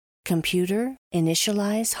Computer,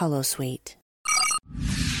 initialize holosuite.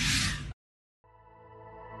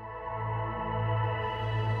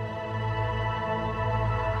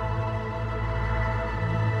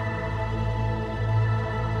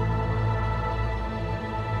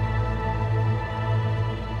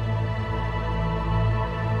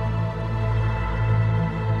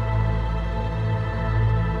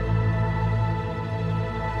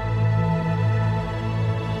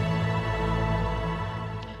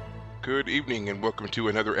 Good evening and welcome to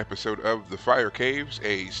another episode of The Fire Caves,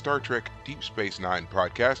 a Star Trek Deep Space Nine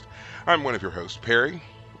podcast. I'm one of your hosts, Perry.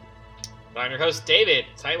 I'm your host, David.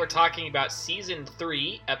 Tonight we're talking about Season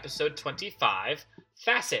 3, Episode 25,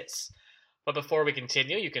 Facets. But before we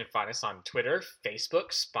continue, you can find us on Twitter,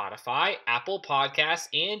 Facebook, Spotify, Apple Podcasts,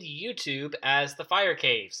 and YouTube as The Fire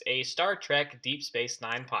Caves, a Star Trek Deep Space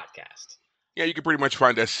Nine podcast. Yeah, you can pretty much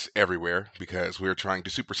find us everywhere because we're trying to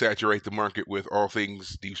supersaturate the market with all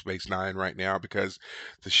things Deep Space Nine right now because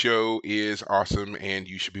the show is awesome and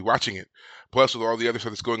you should be watching it. Plus, with all the other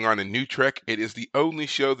stuff that's going on in New Trek, it is the only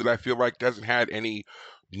show that I feel like doesn't have any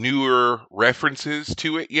newer references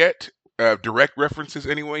to it yet. Direct references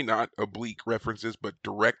anyway, not oblique references, but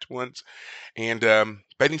direct ones. And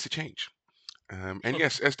that needs to change. And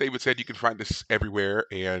yes, as David said, you can find us everywhere.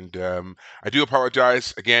 And I do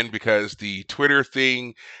apologize again because the Twitter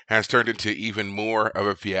thing has turned into even more of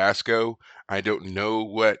a fiasco. I don't know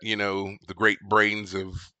what, the great brains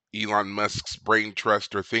of Elon Musk's brain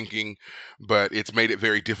trust are thinking, but it's made it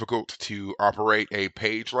very difficult to operate a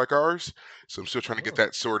page like ours. So I'm still trying to get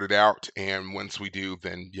that sorted out. And once we do,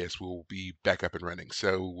 then yes, we'll be back up and running.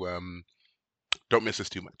 So don't miss us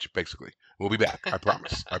too much, basically. We'll be back. I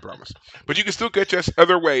promise. I promise. But you can still catch us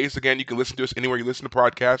other ways. Again, you can listen to us anywhere you listen to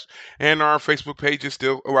podcasts. And our Facebook page is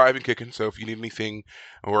still alive and kicking. So if you need anything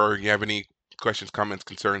or you have any questions, comments,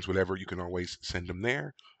 concerns, whatever, you can always send them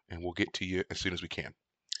there. And we'll get to you as soon as we can.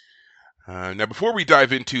 Now, before we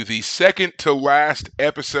dive into the second to last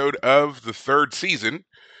episode of the third season,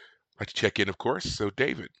 I'd like to check in, of course. So,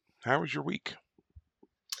 David, how was your week?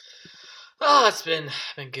 Oh, it's been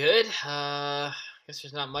good. Guess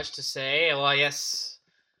there's not much to say. Well, I guess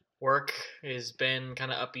work has been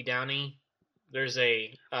kind of uppy downy. There's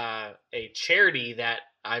a charity that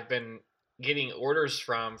I've been getting orders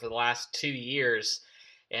from for the last 2 years,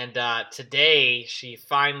 and today she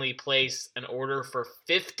finally placed an order for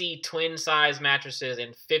 50 twin size mattresses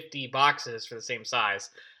and 50 boxes for the same size.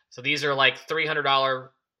 So these are like $300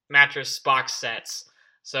 mattress box sets.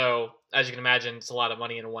 So, as you can imagine, it's a lot of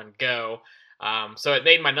money in one go. So it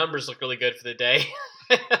made my numbers look really good for the day.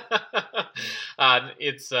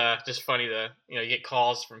 It's just funny to, you get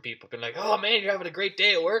calls from people being like, "Oh man, you're having a great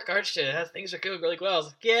day at work, aren't you? Things are going really well." I was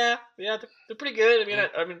like, yeah, they're pretty good.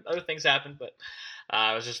 I mean, other things happen, but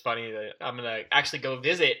it was just funny that I'm gonna actually go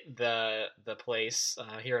visit the place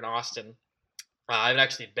here in Austin. I haven't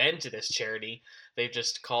actually been to this charity. They've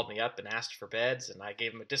just called me up and asked for beds, and I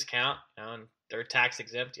gave them a discount, and they're tax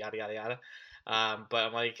exempt, yada, yada, yada. But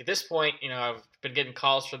I'm like, at this point, I've been getting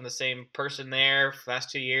calls from the same person there for the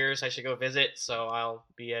last 2 years. I should go visit, so I'll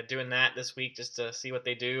be doing that this week just to see what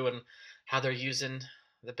they do and how they're using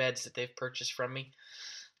the beds that they've purchased from me.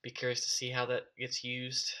 Be curious to see how that gets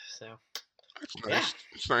used. So that's nice. Yeah.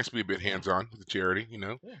 It's nice to be a bit hands-on with the charity,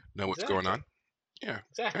 know what's going on. Yeah,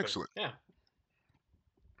 exactly. Excellent. Yeah.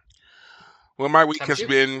 Well, my week has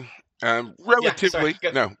been relatively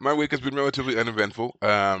uneventful.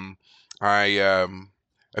 I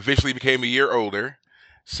officially became a year older,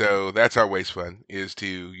 so that's always fun. Is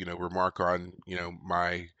to remark on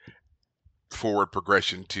my forward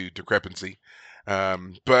progression to decrepancy.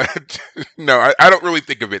 But no, I don't really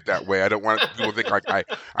think of it that way. I don't want people to think like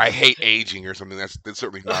I hate aging or something. That's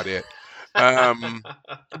certainly not it.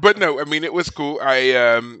 But no, I mean it was cool.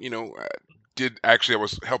 I I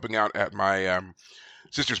was helping out at my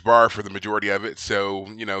sister's bar for the majority of it. So,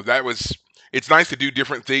 it's nice to do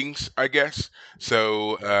different things, I guess.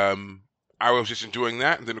 So, I was just enjoying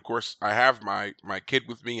that. And then, of course, I have my kid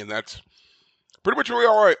with me, and that's pretty much really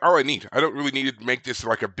all I need. I don't really need to make this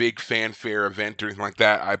like a big fanfare event or anything like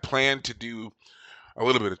that. I plan to do a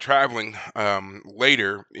little bit of traveling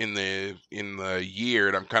later in the year,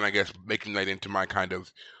 and I'm kind of, I guess, making that into my kind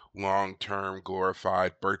of long-term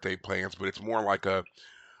glorified birthday plans, but it's more like a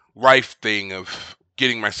life thing of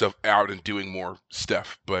getting myself out and doing more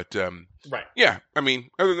stuff. But right. Yeah, I mean,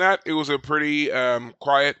 other than that, it was a pretty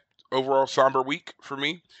quiet, overall somber week for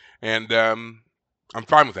me, and I'm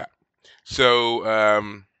fine with that. So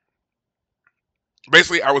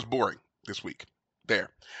basically, I was boring this week. There.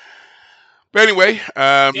 But anyway,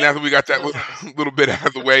 now that we got that little bit out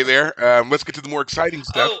of the way there, let's get to the more exciting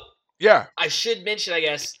stuff. Oh, yeah. I should mention, I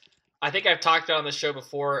guess, I think I've talked about on the show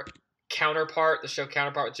before. The show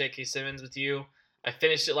Counterpart with J.K. Simmons with you. I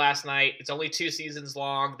finished it last night. It's only 2 seasons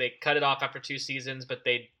long. They cut it off after 2 seasons, but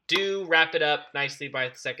they do wrap it up nicely by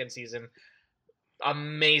the 2nd season.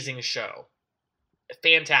 Amazing show.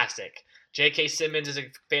 Fantastic. J.K. Simmons is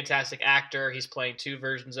a fantastic actor. He's playing 2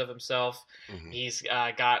 versions of himself. Mhm. He's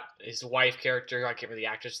got his wife character. I can't remember the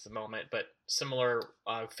actress at the moment, but similar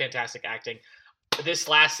fantastic acting. This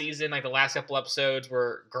last season, like the last couple episodes,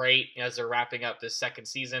 were great as they're wrapping up this 2nd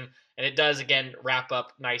season. And it does, again, wrap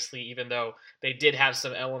up nicely, even though they did have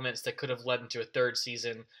some elements that could have led into a 3rd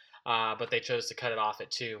season, but they chose to cut it off at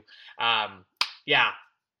 2. Yeah,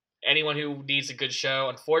 anyone who needs a good show,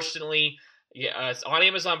 unfortunately, it's on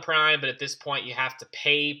Amazon Prime, but at this point you have to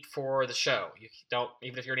pay for the show. You don't,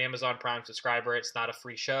 even if you're an Amazon Prime subscriber, it's not a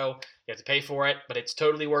free show. You have to pay for it, but it's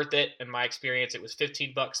totally worth it. In my experience, it was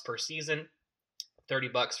 $15 per season,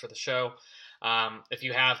 $30 for the show. If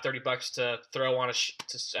you have $30 to throw on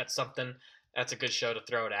at something, that's a good show to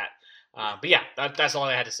throw it at. But yeah, that's all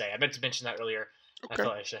I had to say. I meant to mention that earlier. Okay. I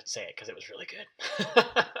felt I should say it because it was really good.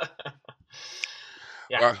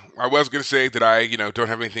 Yeah. I was going to say that I, don't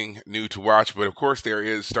have anything new to watch, but of course there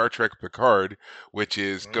is Star Trek Picard, which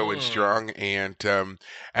is going strong, and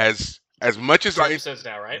as much as 2 episodes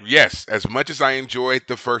now, right? Yes, as much as I enjoyed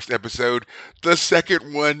the first episode, the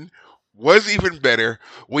second one was even better.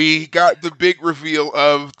 We got the big reveal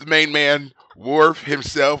of the main man, Worf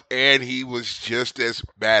himself, and he was just as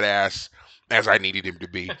badass as I needed him to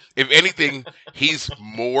be. If anything, he's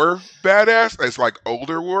more badass as like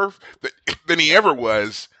older Worf than he ever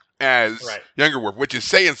was as younger Worf, which is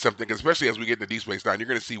saying something, especially as we get into Deep Space Nine. You're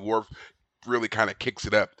going to see Worf really kind of kicks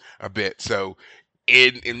it up a bit. So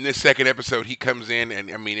in this second episode, he comes in,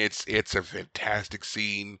 and I mean it's a fantastic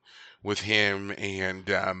scene with him, and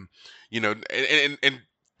and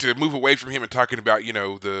to move away from him and talking about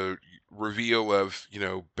the reveal of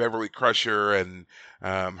Beverly Crusher and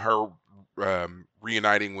her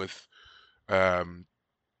reuniting with Captain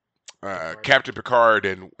Picard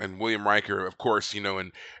and William Riker, of course,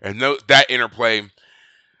 and that interplay,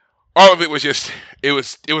 all of it was just it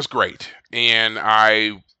was great, and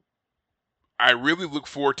I really look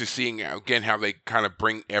forward to seeing again how they kind of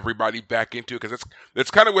bring everybody back into it, because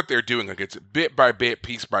that's kind of what they're doing. Like, it's bit by bit,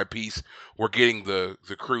 piece by piece, we're getting the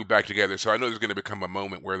crew back together. So I know there's going to become a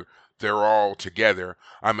moment where they're all together.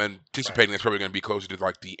 I'm anticipating it's probably going to be closer to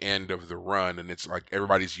like the end of the run, and it's like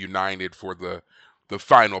everybody's united for the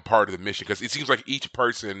final part of the mission, because it seems like each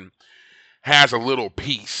person has a little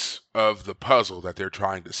piece of the puzzle that they're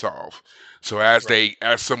trying to solve. So as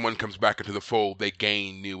someone comes back into the fold, they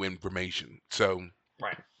gain new information. So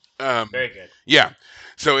very good. Yeah.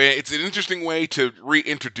 So it's an interesting way to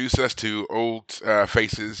reintroduce us to old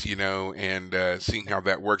faces, and seeing how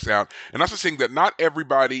that works out. And also seeing that not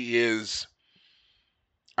everybody is,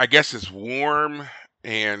 I guess, as warm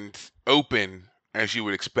and open as you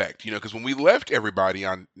would expect, because when we left everybody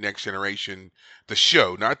on Next Generation, the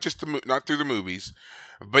show, not just not through the movies,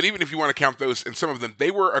 but even if you want to count those, and some of them,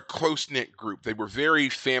 they were a close-knit group. They were very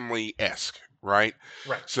family-esque, right?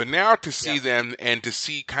 So now to see them and to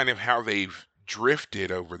see kind of how they've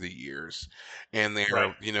drifted over the years, and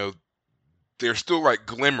they're still like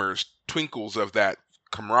glimmers, twinkles of that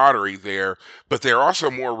camaraderie there, but they're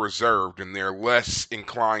also more reserved, and they're less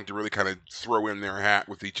inclined to really kind of throw in their hat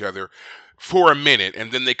with each other for a minute,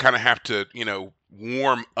 and then they kind of have to,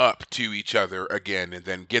 warm up to each other again and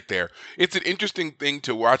then get there. It's an interesting thing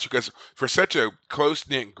to watch, because for such a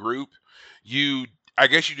close-knit group, I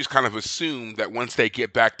guess you just kind of assume that once they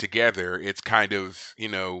get back together, it's kind of,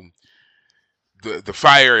 the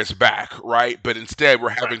fire is back, right? But instead, we're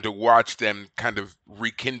having to watch them kind of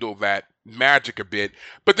rekindle that magic a bit.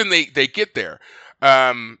 But then they get there,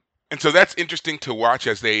 and so that's interesting to watch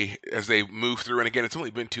as they move through. And again, it's only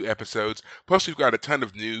been 2 episodes. Plus, we've got a ton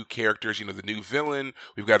of new characters. The new villain.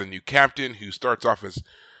 We've got a new captain who starts off as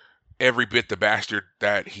every bit the bastard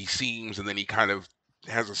that he seems, and then he kind of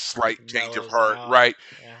has a slight change of heart, right?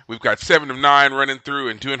 We've got 7 of 9 running through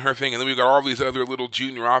and doing her thing, and then we've got all these other little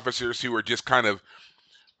junior officers who are just kind of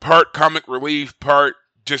part comic relief, part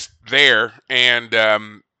just there, and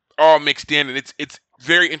all mixed in, and it's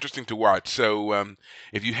very interesting to watch. So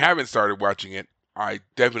if you haven't started watching it, I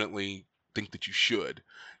definitely think that you should.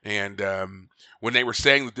 And when they were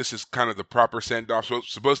saying that this is kind of the proper send-off, so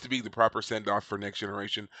it's supposed to be the proper send-off for Next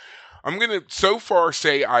Generation, I'm going to so far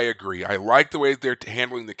say I agree. I like the way they're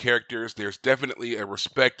handling the characters. There's definitely a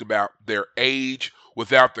respect about their age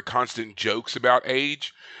without the constant jokes about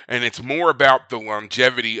age. And it's more about the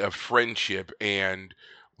longevity of friendship and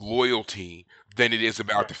loyalty than it is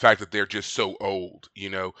about Right. the fact that they're just so old. You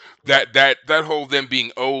know, Right. that whole them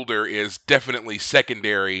being older is definitely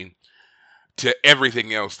secondary to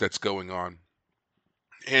everything else that's going on.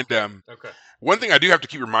 And Okay. one thing I do have to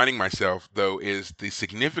keep reminding myself, though, is the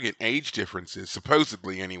significant age differences,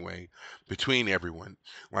 supposedly anyway, between everyone.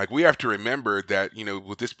 Like, we have to remember that,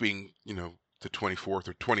 with this being, the 24th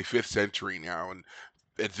or 25th century now, and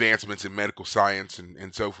advancements in medical science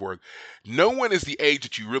and so forth, no one is the age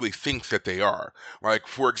that you really think that they are. Like,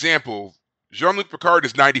 for example, Jean-Luc Picard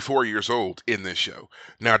is 94 years old in this show.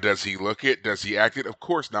 Now, does he look it? Does he act it? Of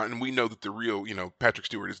course not. And we know that the real, Patrick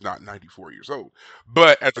Stewart is not 94 years old.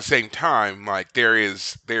 But at the same time, like, there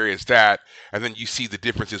is that, and then you see the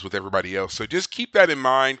differences with everybody else. So just keep that in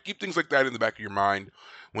mind. Keep things like that in the back of your mind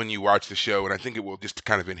when you watch the show, and I think it will just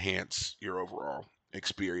kind of enhance your overall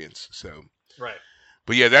experience. So, Right.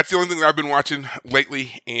 but yeah, that's the only thing that I've been watching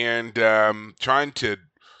lately, and trying to,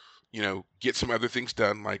 get some other things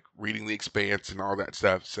done, like reading The Expanse and all that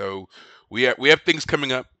stuff. So we have things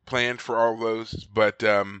coming up planned for all those. But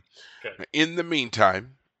Good. in the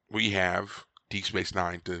meantime, we have Deep Space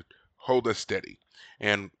Nine to hold us steady.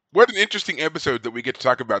 And what an interesting episode that we get to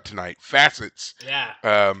talk about tonight. Facets. Yeah.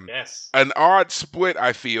 Um, Yes. an odd split,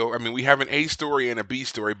 I feel. I mean, we have an A story and a B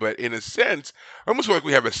story, but in a sense, I almost feel like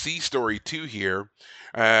we have a C story too here.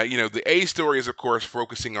 The A story is, of course,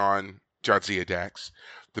 focusing on Jadzia Dax.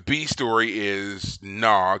 The B story is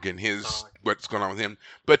Nog and Nog. what's going on with him.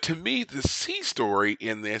 But to me, the C story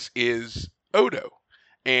in this is Odo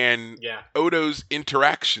and Yeah. Odo's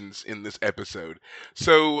interactions in this episode.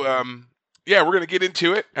 So, Mhm. yeah, we're going to get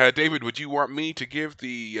into it. David, would you want me to give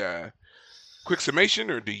the quick summation,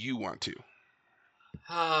 or do you want to?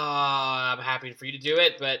 I'm happy for you to do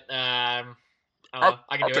it, but I don't I'll, know.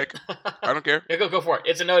 I can I'll do take it. it. I don't care. Yeah, go for it.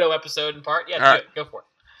 It's an Odo episode in part. Yeah, All do right. it. Go for it.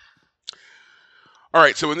 All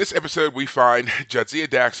right. So in this episode, we find Jadzia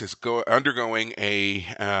Dax is undergoing a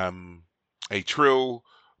trill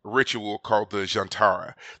ritual called the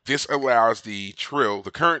Jantara. This allows the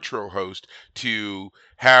current trill host, to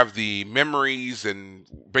have the memories and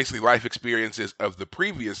basically life experiences of the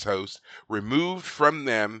previous host removed from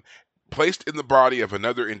them, placed in the body of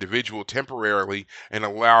another individual temporarily, and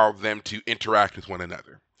allow them to interact with one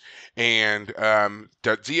another. And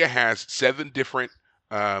Jadzia has 7 different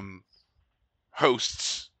um,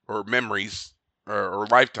 hosts or memories, or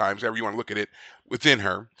lifetimes, however you want to look at it, within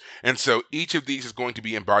her. And so each of these is going to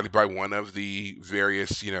be embodied by one of the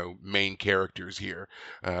various, main characters here.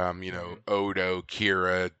 Mhm. Odo,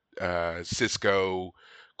 Kira, Sisko,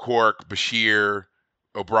 Quark, Bashir,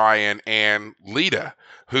 O'Brien, and Lita,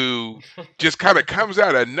 who just kind of comes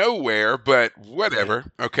out of nowhere, but whatever.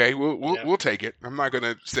 Okay, we'll Yep. we'll take it. I'm not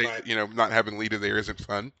gonna say Right. that, not having Lita there isn't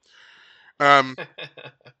fun. Um,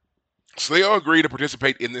 so they all agree to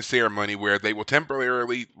participate in this ceremony, where they will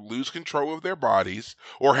temporarily lose control of their bodies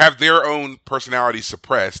or have their own personality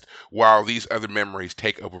suppressed while these other memories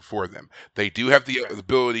take over for them. They do have the Right.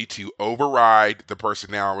 ability to override the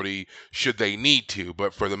personality should they need to,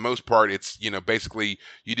 but for the most part, it's, basically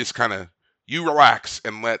you just kind of you relax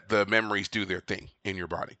and let the memories do their thing in your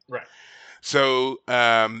body. Right. So,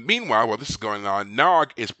 meanwhile, while this is going on,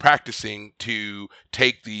 Nog is practicing to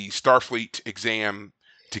take the Starfleet exam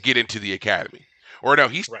to get into the academy. Or no,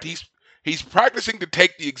 he's Right. he's he's practicing to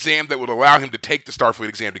take the exam that would allow him to take the Starfleet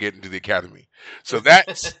exam to get into the academy. So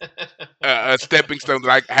that's a stepping stone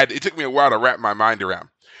that I had. It took me a while to wrap my mind around.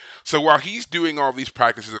 So while he's doing all these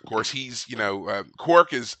practices, of course,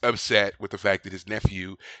 Quark is upset with the fact that his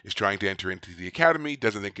nephew is trying to enter into the academy,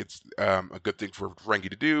 doesn't think it's a good thing for Ferengi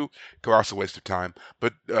to do, colossal waste of time.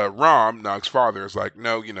 But Rom, Nog's father, is like,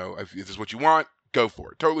 no, if this is what you want, go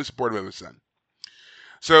for it. Totally supportive of his son.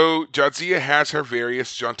 So Jadzia has her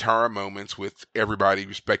various Jantara moments with everybody,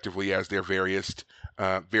 respectively, as their various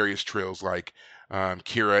trills. Like,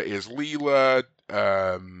 Kira is Leela.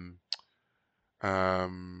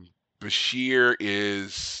 Um, Bashir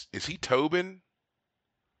is he Tobin?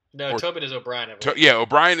 No, Or Tobin is O'Brien, I believe. yeah,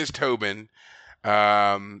 O'Brien is Tobin.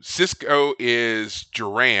 Sisko is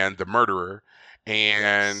Duran, the murderer,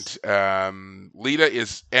 and Yes. Lita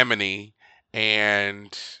is Emily,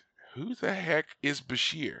 and who the heck is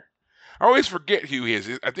Bashir? I always forget who he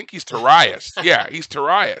is. I think he's Tarius. Yeah, he's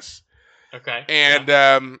Tarius. Okay. Yeah.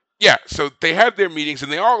 And yeah, so they have their meetings,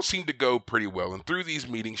 and they all seem to go pretty well. And through these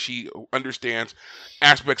meetings, she understands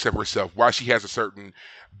aspects of herself, why she has a certain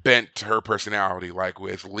bent to her personality. Like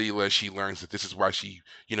with Leela, she learns that this is why she,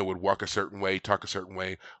 would walk a certain way, talk a certain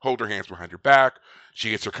way, hold her hands behind her back.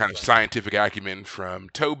 She gets her kind of Right. scientific acumen from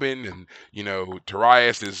Tobin, and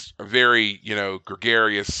Tarius is a very,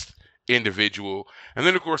 gregarious individual. And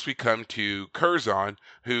then, of course, we come to Curzon,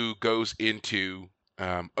 who goes into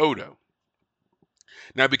Odo.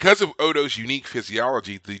 Now, because of Odo's unique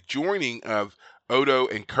physiology, the joining of Odo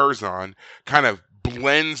and Curzon kind of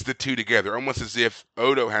blends the two together, almost as if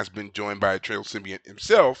Odo has been joined by a trill symbiont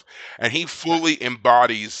himself, and he fully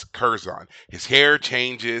embodies Curzon. His hair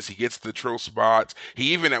changes, he gets the trill spots.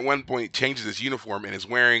 He even at one point changes his uniform and is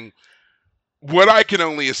wearing what I can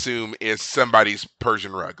only assume is somebody's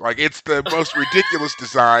Persian rug. Like, it's the most ridiculous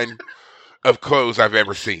design of clothes I've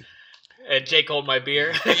ever seen. Jake, hold my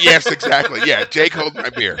beer. Yes, exactly. Yeah, Jake, hold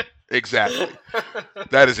my beer. Exactly.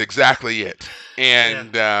 That is exactly it.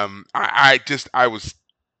 And I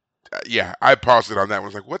paused it on that one. I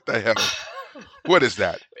was like, what the hell? What is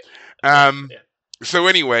that? So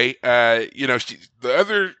anyway, the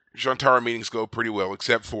other Jantara meetings go pretty well,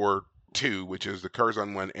 except for two, which is the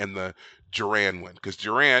Curzon one and the Duran one, because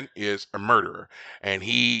Duran is a murderer, and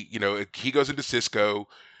he goes into Sisko.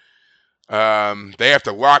 They have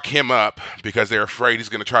to lock him up because they're afraid he's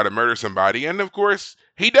going to try to murder somebody. And of course,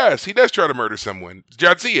 he does. He does try to murder someone.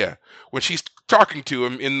 Jadzia, when she's talking to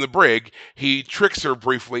him in the brig, he tricks her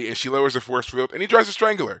briefly and she lowers the force field and he tries to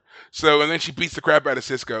strangle her. And then she beats the crap out of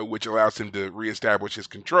Sisko, which allows him to reestablish his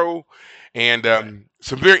control. And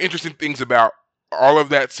some very interesting things about all of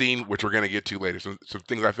that scene, which we're going to get to later. Some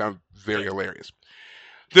things I found very hilarious.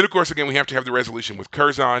 Then, of course, again, we have to have the resolution with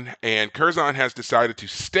Curzon, and Curzon has decided to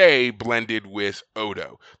stay blended with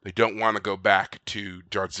Odo. They don't want to go back to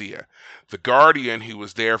Jadzia. The Guardian, who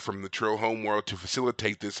was there from the Trill homeworld to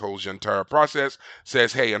facilitate this whole Jantara process,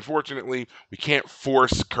 says, hey, unfortunately, we can't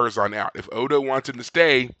force Curzon out. If Odo wants him to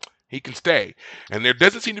stay, he can stay. And there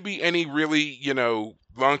doesn't seem to be any really,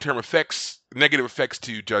 long-term effects, negative effects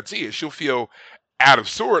to Jadzia. She'll feel out of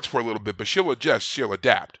sorts for a little bit, but she'll adjust, she'll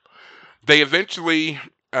adapt. They eventually...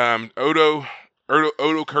 Odo,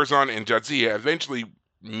 Curzon, and Jadzia eventually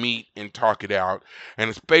meet and talk it out, and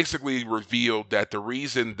it's basically revealed that the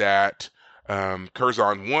reason that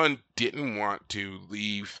Curzon, one, didn't want to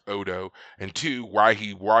leave Odo, and two, why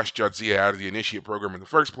he washed Jadzia out of the initiate program in the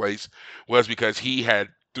first place, was because he had,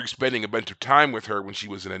 through spending a bunch of time with her when she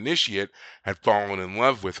was an initiate, had fallen in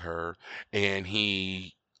love with her, and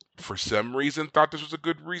he, for some reason, thought this was a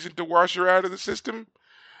good reason to wash her out of the system.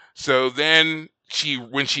 So then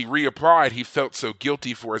when she reapplied, he felt so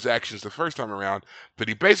guilty for his actions the first time around that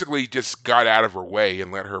he basically just got out of her way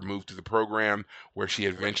and let her move to the program where she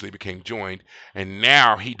eventually became joined. And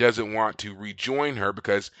now he doesn't want to rejoin her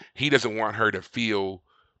because he doesn't want her to feel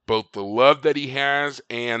both the love that he has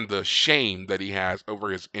and the shame that he has over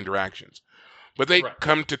his interactions. But they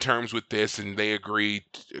come to terms with this and they agree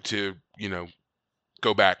to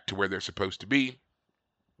go back to where they're supposed to be.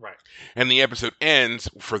 Right. And the episode ends,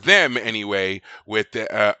 for them anyway, with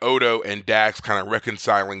Odo and Dax kind of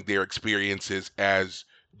reconciling their experiences as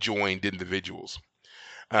joined individuals.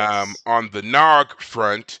 Yes. On the Nog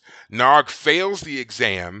front, Nog fails the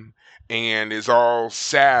exam and is all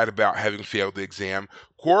sad about having failed the exam.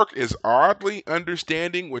 Quark is oddly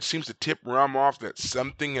understanding, which seems to tip Rom off that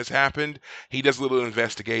something has happened. He does a little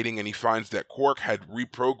investigating and he finds that Quark had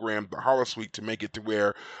reprogrammed the holosuite to make it to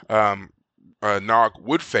where Nog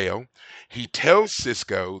would fail. He tells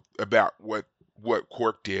Sisko about what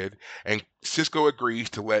Quark did, and Sisko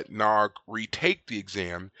agrees to let Nog retake the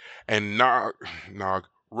exam, and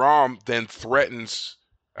Rom then threatens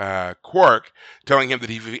Quark, telling him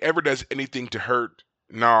that if he ever does anything to hurt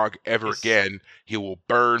Nog ever again, he will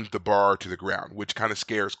burn the bar to the ground, which kind of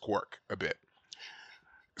scares Quark a bit.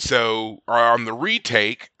 So on the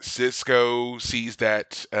retake, Sisko sees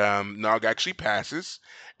that Nog actually passes,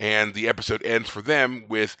 and the episode ends for them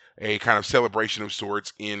with a kind of celebration of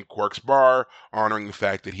sorts in Quark's bar, honoring the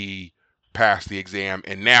fact that he passed the exam,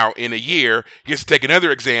 and now in a year he gets to take another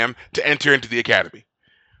exam to enter into the academy.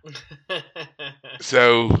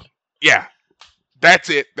 So yeah, that's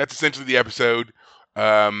it. That's essentially the episode.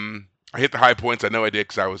 I hit the high points. I know I did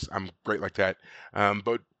because I'm great like that.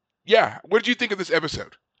 But yeah, what did you think of this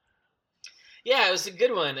episode? Yeah, it was a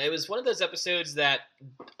good one. It was one of those episodes that,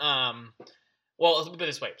 well, let's put it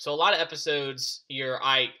this way. So a lot of episodes,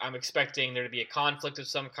 I'm expecting there to be a conflict of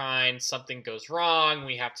some kind. Something goes wrong.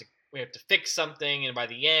 We have to fix something, and by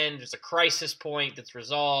the end, there's a crisis point that's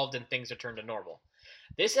resolved, and things are turned to normal.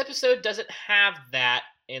 This episode doesn't have that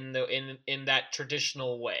in that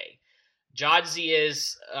traditional way.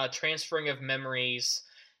 Jadzia's transferring of memories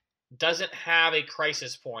doesn't have a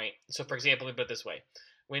crisis point. So, for example, let me put it this way: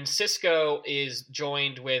 when Sisko is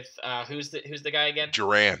joined with who's the guy again?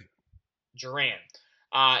 Duran.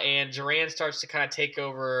 And Duran starts to kind of take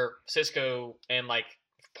over Sisko and like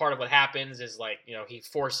part of what happens is like, he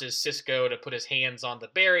forces Sisko to put his hands on the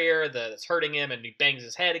barrier that's hurting him, and he bangs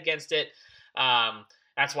his head against it.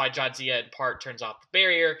 That's why Jadzia in part turns off the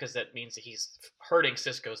barrier, because that means that he's hurting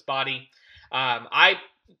Sisko's body. I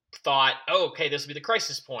thought, okay, this will be the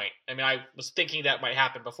crisis point. I mean, I was thinking that might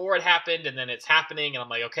happen before it happened, and then it's happening, and I'm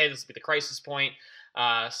like, okay, this will be the crisis point.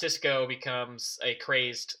 Sisko becomes a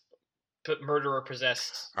crazed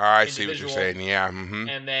murderer-possessed I see individual. what you're saying, yeah. Mm-hmm.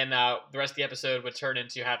 And then the rest of the episode would turn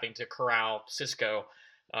into having to corral Sisko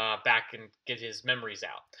back and get his memories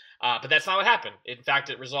out. But that's not what happened. In fact,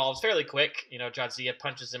 it resolves fairly quick. Jadzia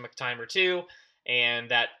punches him a time or two, and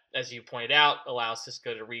that, as you pointed out, allows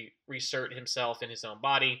Sisko to reassert himself in his own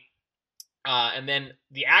body. And then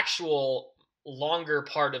the actual longer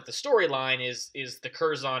part of the storyline is the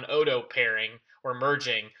Curzon Odo pairing or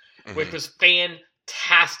merging, which was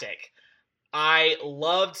fantastic. I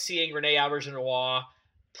loved seeing Rene Auberjonois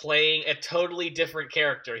playing a totally different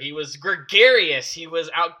character. He was gregarious. He was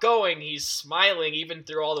outgoing. He's smiling even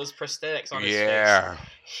through all those prosthetics on his face.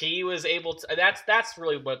 He was able to. That's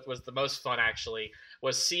really what was the most fun, actually,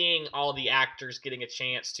 was seeing all the actors getting a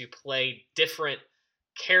chance to play different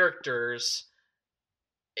characters,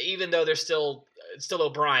 even though they're still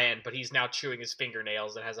O'Brien, but he's now chewing his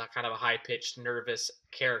fingernails and has a kind of a high-pitched, nervous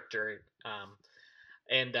character.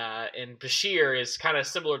 And Bashir is kind of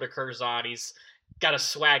similar to Curzon. He's got a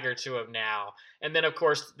swagger to him now. And then, of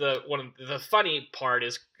course, the funny part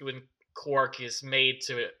is when Quark is made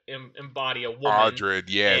to embody a woman. Audred,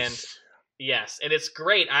 yes. And it's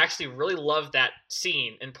great. I actually really love that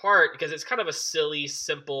scene, in part because it's kind of a silly,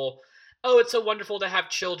 simple, it's so wonderful to have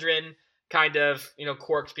children, kind of,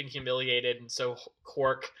 Quark's being humiliated, and so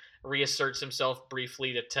Quark reasserts himself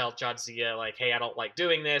briefly to tell Jadzia, like, hey, I don't like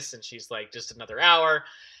doing this, and she's like, just another hour.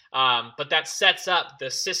 But that sets up the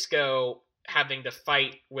Sisko having to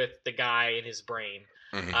fight with the guy in his brain,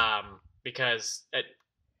 because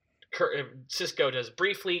Sisko does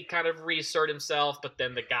briefly kind of reassert himself, but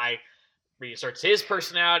then the guy reasserts his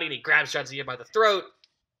personality, and he grabs Jadzia by the throat.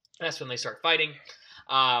 That's when they start fighting.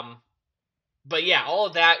 But yeah, all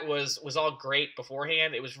of that was all great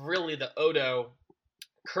beforehand. It was really the Odo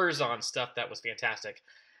Curzon stuff that was fantastic.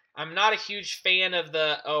 I'm not a huge fan of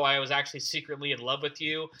I was actually secretly in love with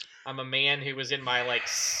you. I'm a man who was in my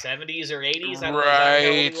 70s or 80s. I don't know exactly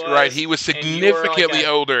how old he was. Right. He was significantly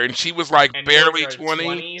older, and she was barely 20.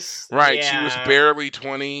 20s. Right. Yeah. She was barely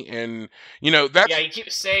 20, and that's. Yeah, he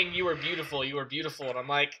keeps saying you were beautiful, and I'm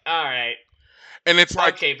like, all right. And it's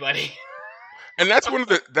okay, buddy. And that's one of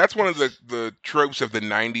the tropes of the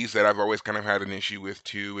 90s that I've always kind of had an issue with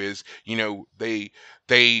too, is,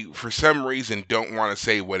 they for some reason don't want to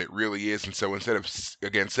say what it really is, and so instead of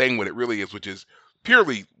again saying what it really is, which is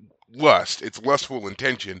purely lust, it's lustful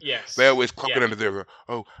intention. Yes. They always cloak it under there.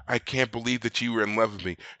 Oh, I can't believe that you were in love with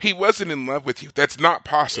me. He wasn't in love with you. That's not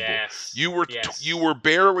possible. Yes. You were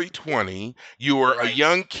barely 20. You were a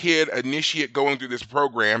young kid initiate going through this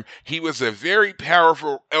program. He was a very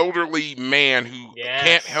powerful elderly man who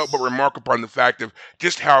can't help but remark upon the fact of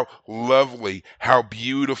just how lovely, how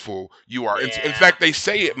beautiful you are. Yeah. In fact, they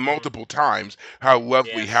say it multiple times, how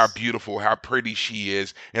lovely, how beautiful, how pretty she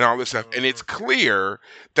is, and all this stuff. And it's clear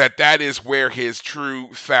that is where his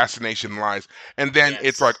true fascination lies. And then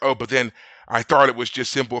it's like, but then I thought it was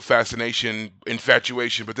just simple fascination,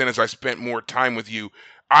 infatuation. But then as I spent more time with you,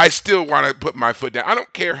 I still want to put my foot down. I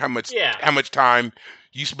don't care how much time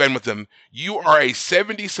you spend with them. You are a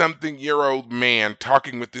 70-something-year-old man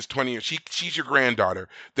talking with this 20-year. She's your granddaughter.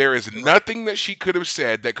 There is nothing that she could have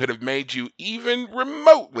said that could have made you even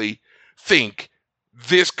remotely think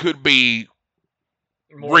this could be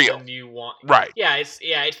more real than you want. Right. Yeah,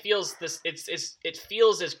 it feels it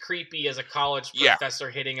feels as creepy as a college professor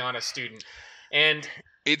hitting on a student. And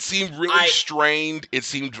it seemed really strained. It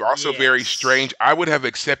seemed also very strange. I would have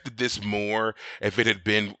accepted this more if it had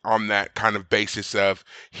been on that kind of basis of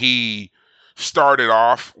he started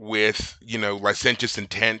off with, licentious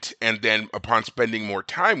intent, and then upon spending more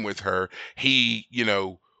time with her, he,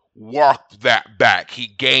 walked that back. He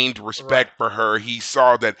gained respect for her. He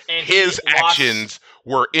saw that his actions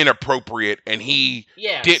were inappropriate, and he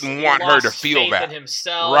didn't want her to feel faith that. In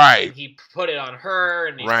himself, right. And he put it on her,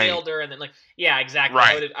 and he failed her, and then exactly.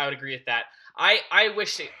 Right. I would agree with that. I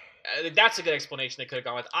wish that's a good explanation they could have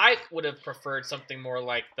gone with. I would have preferred something more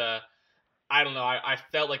like I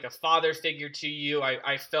felt like a father figure to you.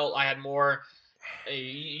 I felt I had more.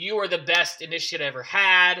 You were the best initiate I ever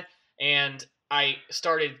had, and I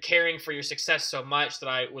started caring for your success so much that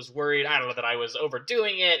I was worried. I don't know, that I was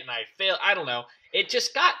overdoing it and I failed. I don't know. It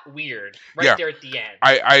just got weird right Yeah. there at the end.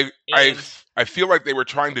 I And I feel like they were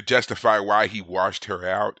trying to justify why he washed her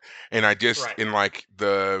out, and I just right, in like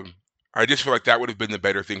the I just feel like that would have been the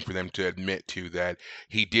better thing for them to admit to, that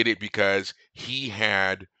he did it because he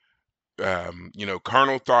had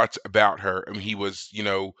carnal thoughts about her, and he was,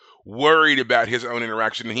 worried about his own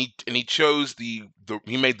interaction, and he chose he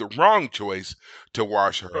made the wrong choice to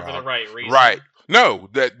wash her but for the out. right Right. reason. No,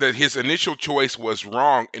 that his initial choice was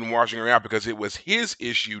wrong in washing her out because it was his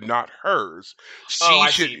issue, not hers. Oh, She I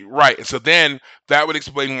should, see. right. And so then that would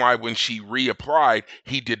explain why when she reapplied,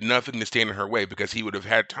 he did nothing to stand in her way, because he would have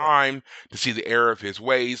had Right. time to see the error of his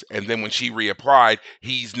ways. And then when she reapplied,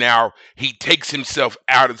 he takes himself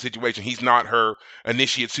out of the situation. He's not her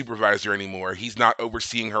initiate supervisor anymore. He's not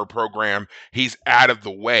overseeing her program. He's out of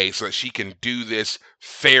the way so that she can do this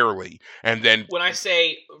fairly. And then, When I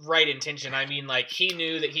say right intention, I mean like he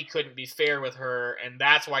knew that he couldn't be fair with her, and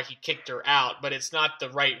that's why he kicked her out. But it's not the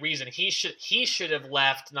right reason. He should have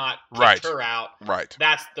left, not kicked right, her out. right.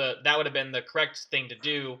 That would have been the correct thing to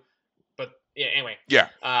do. But yeah, anyway. Yeah.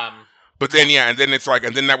 But Yeah. then, yeah, and then it's like,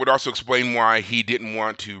 and then that would also explain why he didn't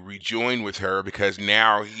want to rejoin with her, because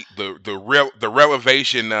now the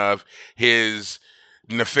revelation of his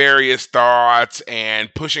nefarious thoughts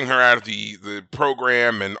and pushing her out of the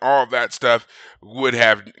program and all of that stuff would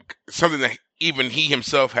have something that even he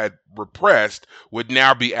himself had repressed would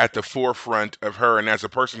now be at the forefront of her. And as a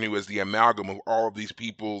person who is the amalgam of all of these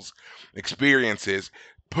people's experiences,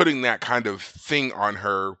 putting that kind of thing on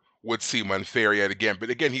her would seem unfair yet again. But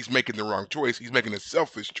again, he's making the wrong choice. He's making a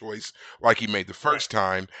selfish choice like he made the Right. first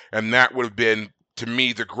time. And that would have been, to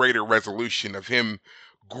me, the greater resolution of him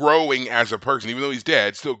growing as a person. Even though he's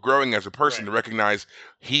dead, still growing as a person, Right. to recognize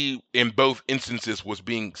he, in both instances, was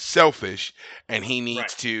being selfish, and he needs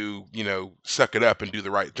Right. to, suck it up and do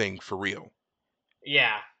the right thing for real.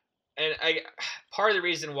 Yeah. And part of the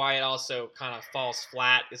reason why it also kind of falls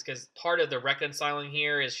flat is because part of the reconciling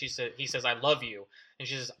here is he says I love you, and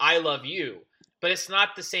she says I love you, but it's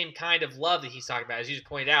not the same kind of love that he's talking about. As you just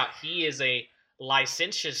pointed out, he is a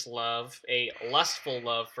licentious love, a lustful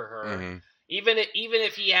love for her. Hmm. Even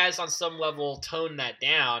if he has on some level toned that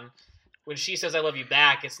down, when she says I love you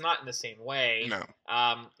back, it's not in the same way. No.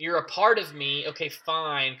 You're a part of me, okay,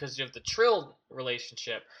 fine, because you have the Trill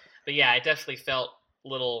relationship, but yeah, it definitely felt a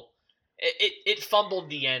little. It fumbled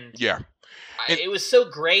the end. Yeah. It was so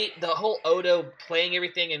great. The whole Odo playing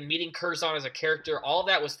everything and meeting Curzon as a character, all of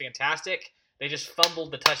that was fantastic. They just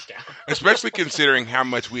fumbled the touchdown. Especially considering how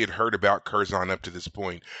much we had heard about Curzon up to this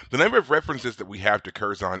point. The number of references that we have to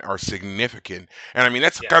Curzon are significant. And I mean,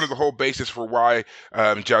 that's kind of the whole basis for why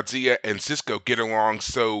Jadzia and Sisko get along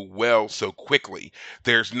so well so quickly.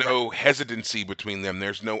 There's no hesitancy between them.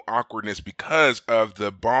 There's no awkwardness because of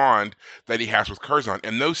the bond that he has with Curzon.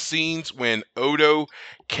 And those scenes when Odo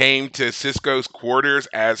came to Sisko's quarters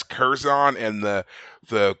as Curzon, and the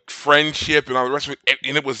friendship and all the rest of it,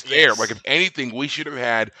 and it was there. Yes. Like, if anything, we should have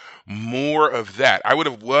had more of that. I would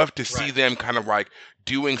have loved to see them kind of like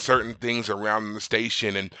doing certain things around the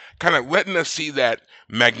station and kind of letting us see that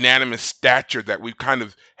magnanimous stature that we've kind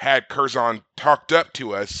of had Curzon talked up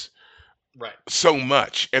to us so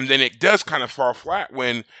much. And then it does kind of fall flat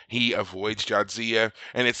when he avoids Jadzia,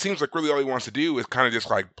 and it seems like really all he wants to do is kind of just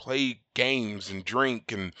like play games and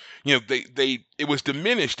drink, and it was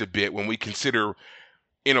diminished a bit when we consider,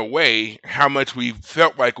 in a way, how much we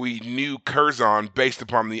felt like we knew Curzon based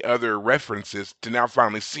upon the other references, to now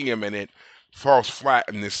finally see him, and it falls flat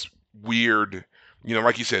in this weird,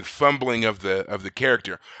 like you said, fumbling of the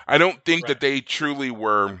character. I don't think that they truly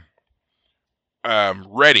were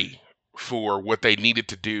ready for what they needed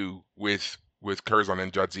to do with Curzon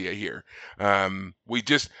and Jadzia here.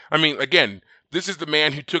 Again, this is the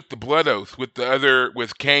man who took the blood oath with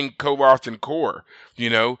Kang, Koloth, and Kor.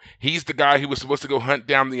 He's the guy who was supposed to go hunt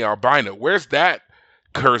down the albino. Where's that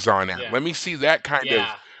Curzon at? Yeah. Let me see that kind of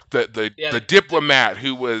the Yeah, diplomat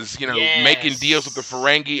who was making deals with the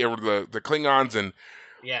Ferengi or the Klingons and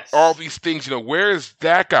all these things. Where is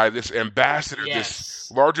that guy? This ambassador,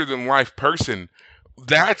 this larger than life person.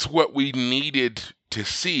 That's what we needed to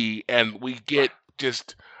see, and we get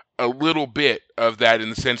just a little bit of that in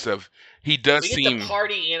the sense of he does we get the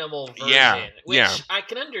party animal version, which I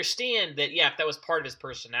can understand that. Yeah, if that was part of his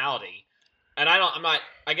personality, and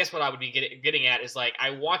I guess what I would be getting at is like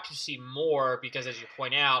I want to see more because, as you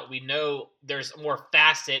point out, we know there's more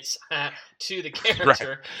facets to the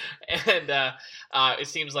character, and it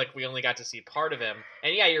seems like we only got to see part of him.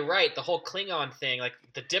 And yeah, you're right. The whole Klingon thing, like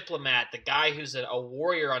the diplomat, the guy who's a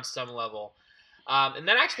warrior on some level. And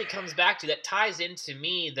that actually comes back to, that ties into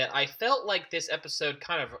me, that I felt like this episode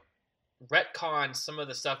kind of retconned some of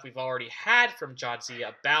the stuff we've already had from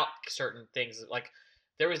Jadzia about certain things. Like,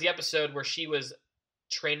 there was the episode where she was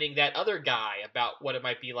training that other guy about what it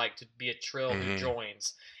might be like to be a trill who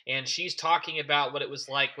joins, and she's talking about what it was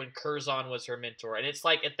like when Curzon was her mentor, and it's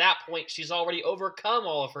like, at that point she's already overcome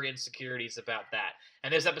all of her insecurities about that,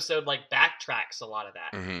 and this episode like backtracks a lot of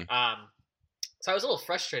that. So I was a little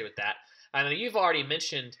frustrated with that. I know you've already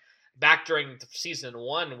mentioned back during season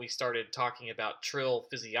 1, we started talking about trill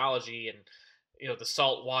physiology and, the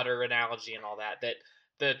salt water analogy and all that. That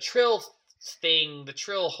the trill thing, the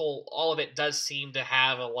trill whole, all of it does seem to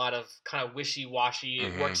have a lot of kind of wishy-washy.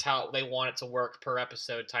 It works how they want it to work per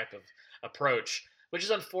episode type of approach, which is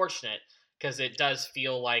unfortunate, because it does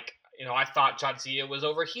feel like, I thought Jadzia was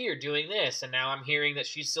over here doing this, and now I'm hearing that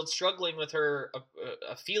she's still struggling with her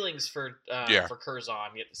feelings for Curzon,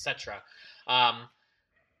 etc.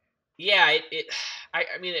 It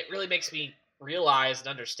really makes me realize and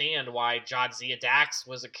understand why Jadzia Dax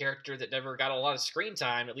was a character that never got a lot of screen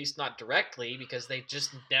time, at least not directly, because they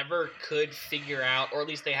just never could figure out, or at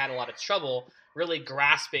least they had a lot of trouble really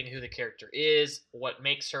grasping who the character is, what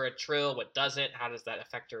makes her a trill, what doesn't, how does that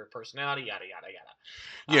affect her personality, yada, yada,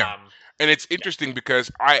 yada. Yeah. And it's interesting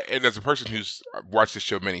because and as a person who's watched this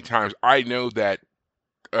show many times, I know that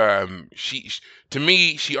to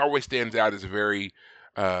me, she always stands out as a very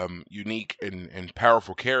unique and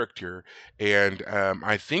powerful character. And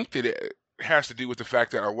I think that it has to do with the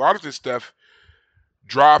fact that a lot of this stuff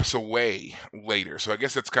drops away later. So I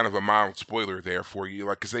guess that's kind of a mild spoiler there for you,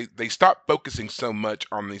 like, because they stop focusing so much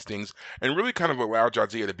on these things and really kind of allow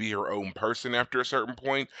Jadzia to be her own person after a certain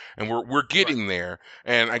point, and we're getting there.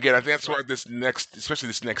 And again, I think that's why especially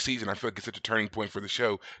this next season, I feel like it's such a turning point for the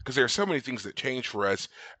show, because there are so many things that change for us,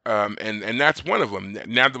 and that's one of them.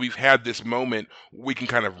 Now that we've had this moment, we can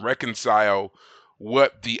kind of reconcile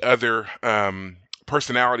what the other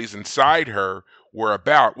personalities inside her were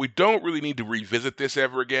about. We don't really need to revisit this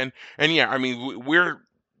ever again. And yeah, I mean, we're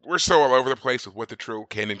so all over the place with what the trill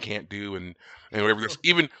can and can't do, and whatever this.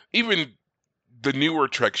 Even the newer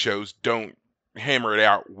Trek shows don't hammer it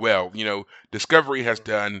out well. Discovery has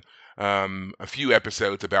done a few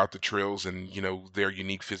episodes about the trills and their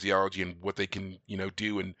unique physiology and what they can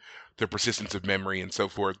do, and their persistence of memory and so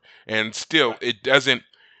forth. And still, it doesn't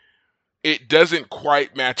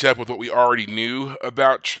quite match up with what we already knew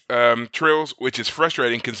about trills, which is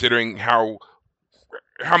frustrating considering how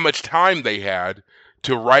much time they had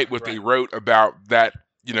to write what they wrote about that,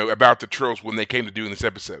 about the trills when they came to doing this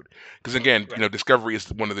episode. Because again, Discovery is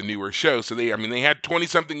one of the newer shows, so they had 20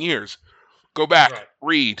 something years. Go back,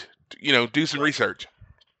 read, do some research.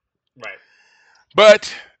 Right.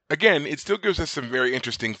 But again, it still gives us some very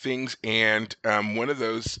interesting things, and one of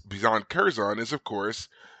those beyond Curzon is, of course,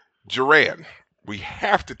 Duran. We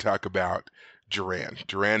have to talk about Duran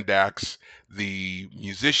Dax, the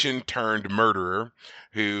musician turned murderer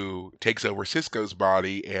who takes over Sisko's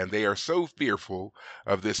body, and they are so fearful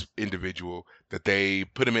of this individual that they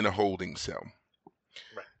put him in a holding cell.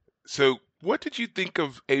 Right. So, what did you think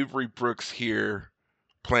of Avery Brooks here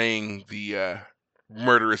playing the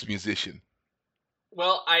murderous musician?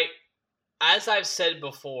 Well, as I've said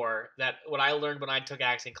before, that what I learned when I took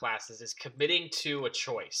acting classes is committing to a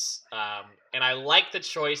choice. And I like the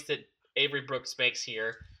choice that Avery Brooks makes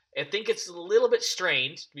here. I think it's a little bit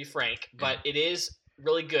strange, to be frank, but it is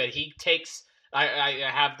really good. He takes... I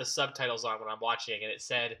have the subtitles on when I'm watching, and it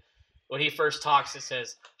said, when he first talks, it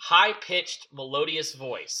says, high-pitched, melodious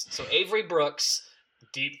voice. So Avery Brooks,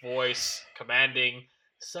 deep voice, commanding,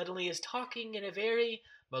 suddenly is talking in a very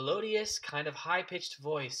melodious, kind of high-pitched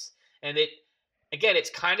voice. And it's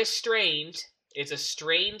kind of strange. It's a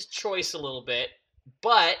strange choice a little bit,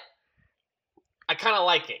 but I kind of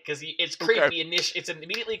like it because it's creepy. Okay. It's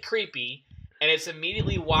immediately creepy, and it's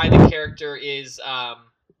immediately why the character is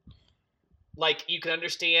you can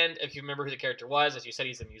understand if you remember who the character was. As you said,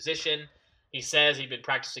 he's a musician. He says he'd been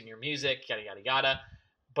practicing your music, yada yada yada.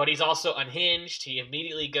 But he's also unhinged. He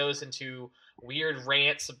immediately goes into weird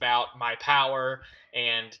rants about my power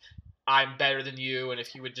and I'm better than you, and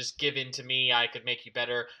if you would just give in to me, I could make you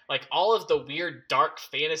better. Like, all of the weird, dark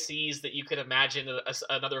fantasies that you could imagine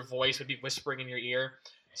another voice would be whispering in your ear.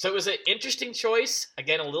 So it was an interesting choice.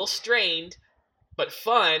 Again, a little strained, but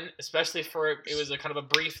fun, especially it was a kind of a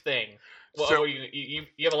brief thing. Well, so, you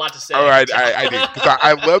have a lot to say. Oh, I do. Because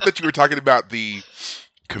I love that you were talking about the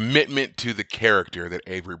commitment to the character that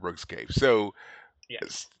Avery Brooks gave. So,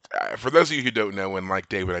 yes. For those of you who don't know, and like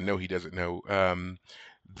David, I know he doesn't know,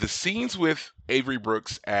 the scenes with Avery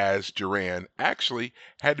Brooks as Duran actually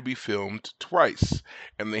had to be filmed twice.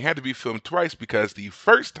 And they had to be filmed twice because the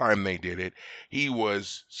first time they did it, he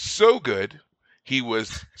was so good, he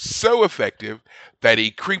was so effective that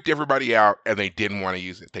he creeped everybody out and they didn't want to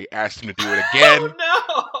use it. They asked him to do it again.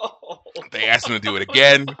 Oh They asked him to do it no!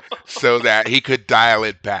 again so that he could dial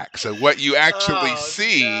it back. So what you actually Oh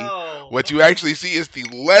see, no! what you actually see is the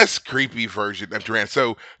less creepy version of Duran.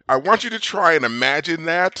 So I want you to try and imagine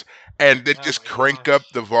that and then Oh just my crank up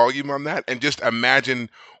gosh! the volume on that and just imagine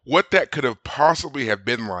what that could have possibly have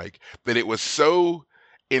been like, that it was so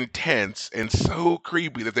intense and so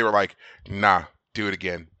creepy that they were like, nah, do it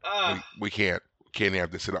again. Ah, We can't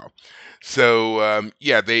have this at all. So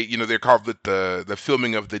yeah, they're called the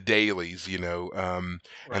filming of the dailies, and they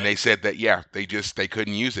right. said that yeah, they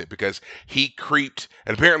couldn't use it because he creeped,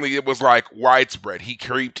 and apparently it was like widespread. He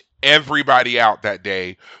creeped everybody out that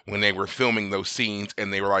day when they were filming those scenes,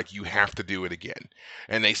 and they were like, you have to do it again.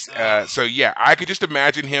 And Ah, so yeah, I could just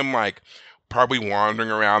imagine him like probably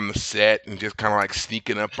wandering around the set and just kind of like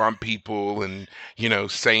sneaking up on people and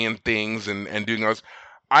saying things and doing those.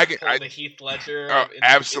 I pulling the Heath Ledger oh, of in the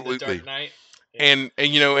Dark absolutely. Knight. Yeah.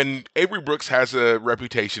 And Avery Brooks has a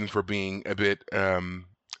reputation for being a bit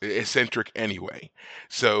eccentric anyway.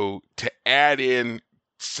 So to add in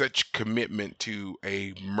such commitment to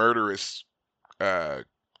a murderous uh,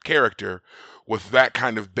 character with that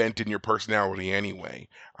kind of bent in your personality anyway,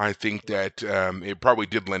 I think Right. that it probably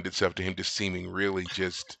did lend itself to him just seeming really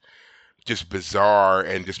just bizarre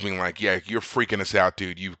and just being like, yeah, you're freaking us out,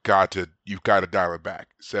 dude. You've got to dial it back.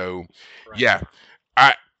 So Right. yeah,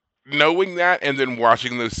 I knowing that and then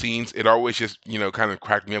watching those scenes, it always just kind of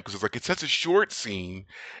cracked me up because it's like it's such a short scene,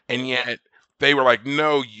 and yet they were like,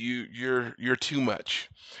 no, you're too much.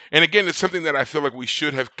 And again, it's something that I feel like we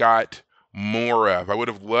should have got more of. I would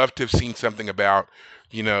have loved to have seen something about,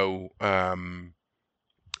 you know, um,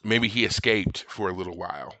 maybe he escaped for a little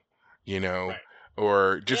while, you know, Right.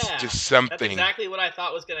 or Yeah. just That's something. exactly what I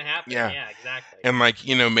thought was going to happen. Yeah, Yeah. Exactly. and like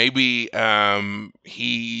maybe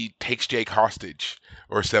he takes Jake hostage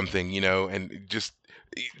or something, and just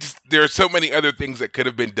there are so many other things that could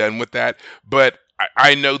have been done with that, but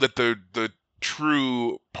I know that the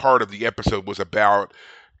true part of the episode was about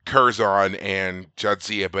Curzon and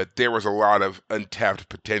Jadzia, but there was a lot of untapped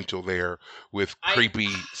potential there with I creepy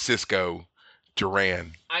Sisko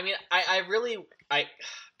Duran. I mean, I really,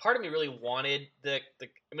 part of me really wanted the.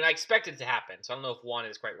 I mean, I expected it to happen, so I don't know if wanted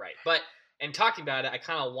is quite right. But in talking about it, I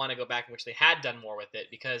kind of want to go back in which they had done more with it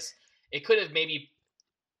because it could have maybe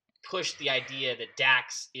pushed the idea that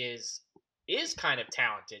Dax is kind of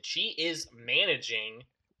talented. She is managing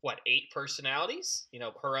what 8 personalities,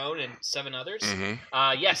 her own and 7 others. Hmm.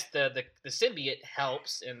 Yes, the symbiote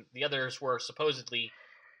helps, and the others were supposedly,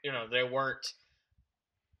 they weren't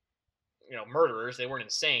murderers. They weren't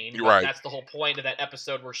insane, You're but right. that's the whole point of that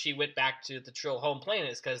episode where she went back to the Trill home planet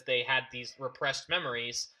is because they had these repressed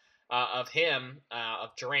memories of him,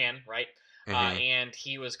 of Duran, right? Hmm. And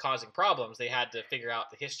he was causing problems. They had to figure out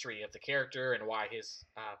the history of the character and why his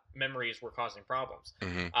memories were causing problems.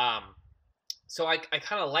 Hmm. Um, so I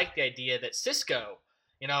kind of like the idea that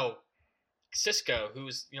you know, Sisko,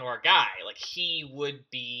 who's our guy, like he would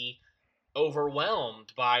be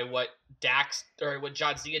overwhelmed by what Dax or what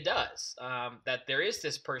Jadzia does. That there is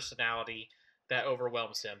this personality that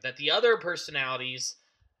overwhelms him. That the other personalities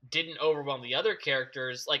didn't overwhelm the other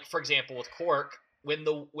characters. Like for example, with Quark,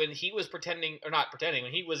 when he was pretending or not pretending,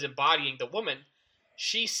 when he was embodying the woman,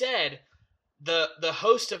 she said the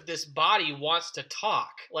host of this body wants to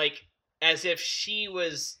talk, like as if she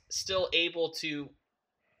was still able to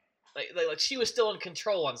like she was still in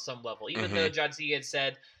control on some level, even Hmm. though Jadzia had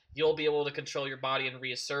said you'll be able to control your body and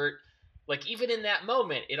reassert. Like even in that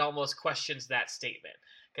moment, it almost questions that statement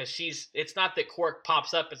because she's. It's not that Quark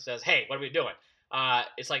pops up and says, "Hey, what are we doing?"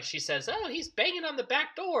 It's like she says, "Oh, he's banging on the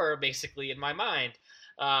back door," basically in my mind.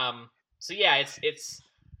 Um, so yeah, it's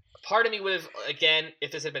part of me would have again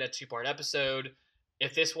if this had been a 2-part episode.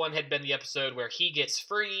 If this one had been the episode where he gets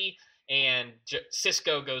free and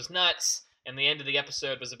Sisko goes nuts, and the end of the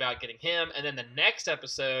episode was about getting him, and then the next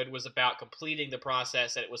episode was about completing the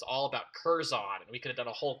process, and it was all about Curzon, and we could have done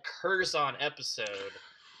a whole Curzon episode.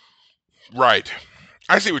 Right.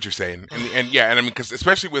 I see what you're saying, and yeah, and I mean, because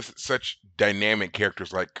especially with such dynamic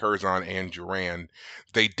characters like Curzon and Duran,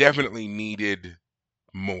 they definitely needed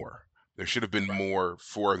more. There should have been Right. more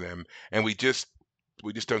for them, and we just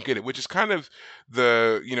don't get it, which is kind of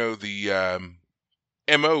the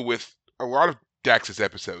mo with a lot of Dax's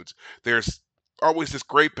episodes. There's always this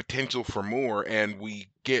great potential for more, and we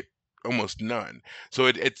get almost none. So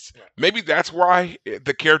it's Right. maybe that's why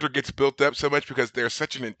the character gets built up so much, because there's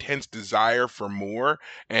such an intense desire for more,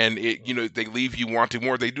 and they leave you wanting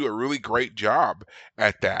more. They do a really great job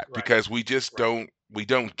at that, Right. because we just Right.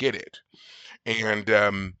 don't get it. Right.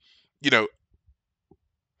 And you know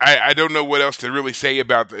I don't know what else to really say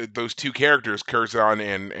about those two characters, Curzon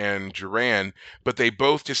and Duran, but they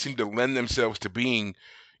both just seem to lend themselves to being,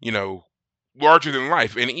 you know, larger than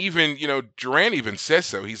life. And even, Duran even says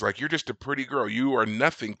so. He's like, "You're just a pretty girl. You are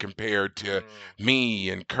nothing compared to Mm. me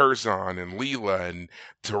and Curzon and Leela and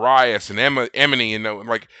Tarius and Emily."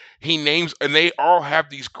 Like he names, and they all have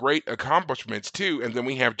these great accomplishments too. And then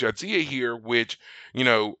we have Jadzia here, which, you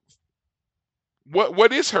know,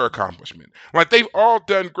 what is her accomplishment? Like they've all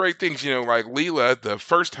done great things, like Leela, the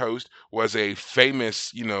first host, was a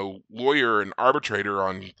famous, lawyer and arbitrator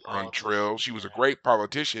on Politician. Trill. She was a Yeah. great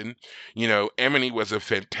politician. Emily was a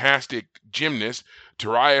fantastic gymnast.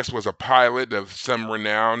 Tarius was a pilot of some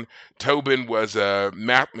renown. Tobin was a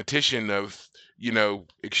mathematician of,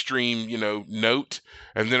 extreme, note.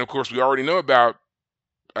 And then of course we already know about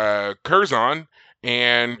Curzon,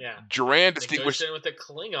 and Yeah. Duran distinguished. Negotiating with the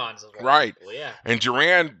Klingons of all Right. people. Yeah. And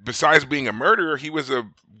Duran, besides being a murderer, he was a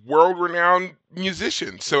world-renowned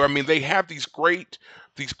musician. So I mean, they have these great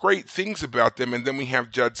things about them. And then we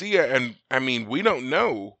have Jadzia, and I mean, we don't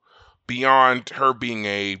know beyond her being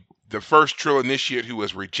the first Trill initiate who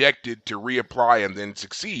was rejected to reapply and then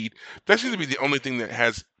succeed. That seems to be the only thing that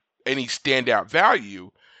has any standout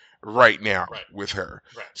value right now Right. with her.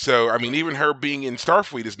 Right. So I mean, Right. even her being in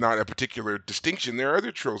Starfleet is not a particular distinction. There are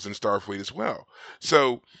other Trills in Starfleet as well.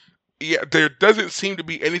 So yeah, there doesn't seem to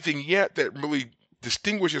be anything yet that really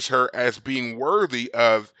distinguishes her as being worthy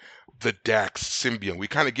of the Dax symbiont. We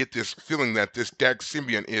kind of get this feeling that this Dax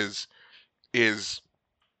symbiont is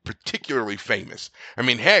particularly famous. I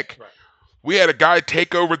mean, heck, Right. we had a guy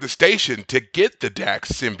take over the station to get the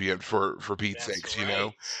Dax symbiont for Pete's That's sakes,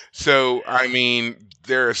 right. So I Yeah. mean,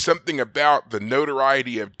 there is something about the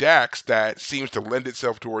notoriety of Dax that seems to lend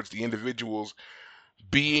itself towards the individuals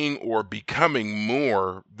being or becoming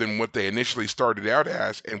more than what they initially started out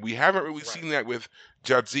as, and we haven't really Right. seen that with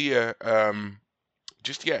Jadzia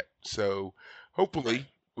just yet. So hopefully Right.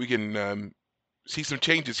 we can see some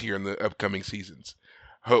changes here in the upcoming seasons.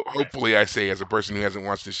 Right. Hopefully, I say, as a person who hasn't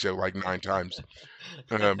watched this show like 9 times.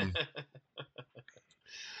 Um,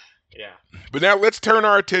 Yeah. But now let's turn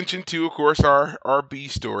our attention to, of course, our B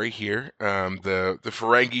story here, the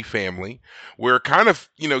Ferengi family. We're kind of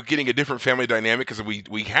getting a different family dynamic, because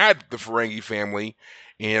we had the Ferengi family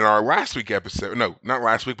in our last week episode. No, not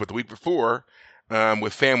last week, but the week before,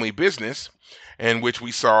 with Family Business, in which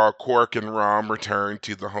we saw Quark and Rom return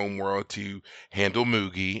to the homeworld to handle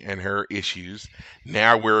Moogie and her issues.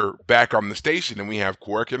 Now we're back on the station, and we have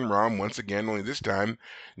Quark and Rom once again. Only this time,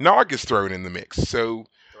 Nog is thrown in the mix. So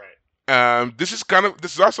Right. this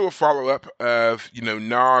is also a follow up of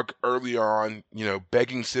Nog early on,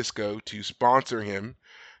 begging Sisko to sponsor him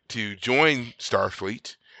to join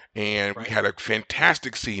Starfleet, and we Right. had a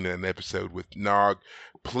fantastic scene in an episode with Nog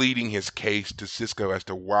pleading his case to Sisko as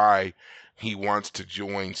to why he wants to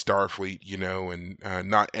join Starfleet, and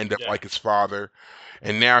not end up Yeah. like his father.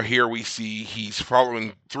 And now here we see he's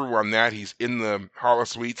following through on that. He's in the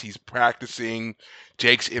holosuites. He's practicing.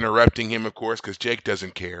 Jake's interrupting him, of course, because Jake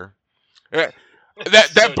doesn't care. Uh, that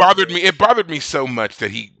So bothered true. me. It bothered me so much that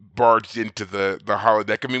he barged into the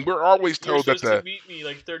holodeck. I mean, we're always You were told that supposed to the meet me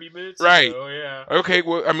like 30 minutes right. ago. Yeah. Okay,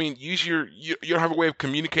 well, I mean, you don't have a way of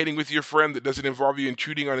communicating with your friend that doesn't involve you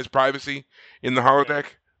intruding on his privacy in the Yeah. holodeck.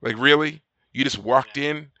 Like, really? You just walked Yeah.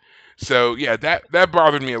 in? So yeah, that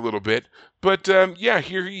bothered me a little bit. But yeah,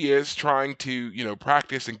 here he is trying to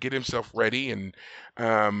practice and get himself ready, and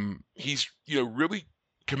he's really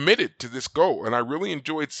committed to this goal, and I really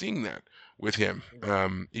enjoyed seeing that with him.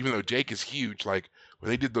 Right. Even though Jake is huge, like when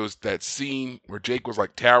they did that scene where Jake was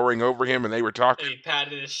like towering over him and they were talking. And he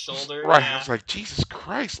patted his shoulder. Right. I Yeah. was like, Jesus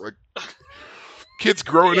Christ, like kids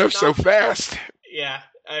growing Yeah. up so fast. Yeah.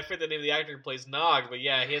 I forget the name of the actor who plays Nog, but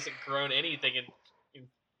yeah, he hasn't grown anything. And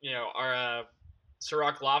our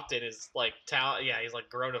Sirach Lofton is like talent. Yeah, he's like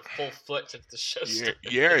grown a full foot since the show started.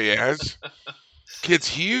 Yeah, he has. Kid's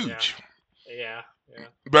huge. Yeah. Yeah.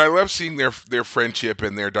 But I love seeing their friendship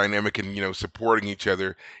and their dynamic, and supporting each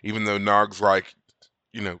other, even though Nog's like,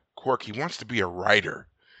 Quark, he wants to be a writer.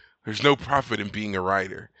 There's no profit in being a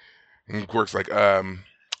writer. And Quark's like,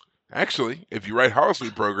 actually, if you write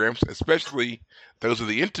holosuite programs, especially those of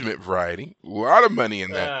the intimate variety, a lot of money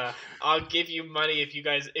in that. I'll give you money if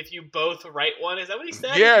you both write one. Is that what he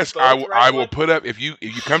said? Yes, If you both write I will one? put up if you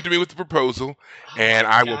come to me with the proposal, Oh and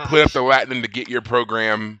my I will put up gosh. the Latin to get your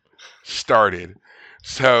program started.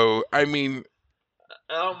 So I mean,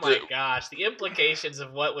 Oh the, my gosh, the implications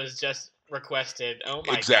of what was just requested. Oh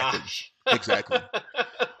my exactly, gosh. exactly.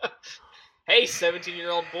 Hey,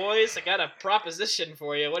 17-year-old boys, I got a proposition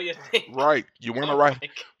for you. What do you think? Right. Oh my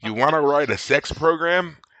You want to write a sex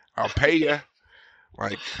program? I'll pay god. you.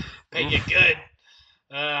 Like, Pay you oof, good.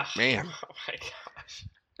 man. Oh my gosh.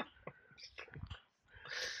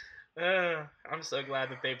 I'm so glad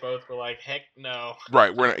that they both were like, heck no.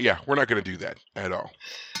 Right. We're not going to do that at all.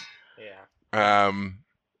 Yeah. Um,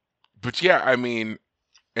 but yeah, I mean,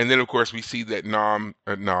 and then of course we see that Nog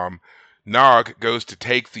goes to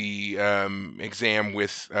take the exam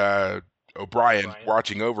with O'Brien O'Brien.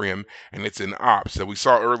 watching over him, and it's in ops. So we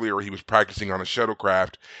saw earlier he was practicing on a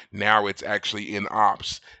shuttlecraft. Now it's actually in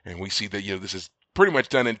ops, and we see that this is pretty much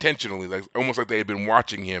done intentionally, like almost like they had been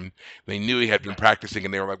watching him. They knew he had been Right. practicing,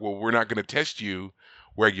 and they were like, "Well, we're not going to test you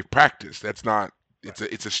where you practice. That's not."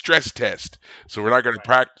 It's a stress test, so we're not going to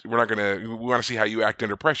practice. We're not going to. We want to see how you act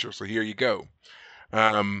under pressure. So here you go.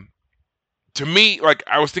 Um, to me, like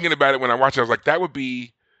I was thinking about it when I watched it, I was like, that would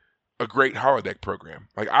be a great holodeck program.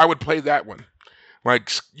 Like I would play that one.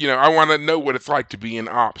 Like I want to know what it's like to be in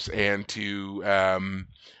ops and to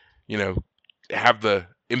you know have the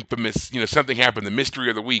infamous something happen, the mystery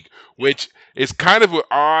of the week, which is kind of an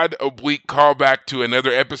odd oblique callback to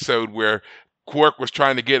another episode where Quark was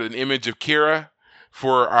trying to get an image of Kira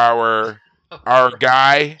for our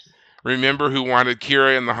guy. Remember who wanted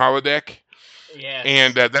Kira in the holodeck?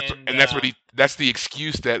 And Yes. that's the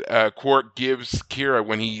excuse that Quark gives Kira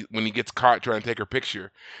when he gets caught trying to take her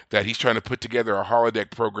picture, that he's trying to put together a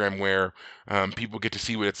holodeck program where people get to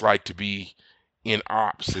see what it's like to be in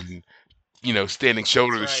ops and standing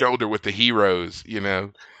shoulder That's to right. shoulder with the heroes.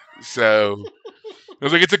 So I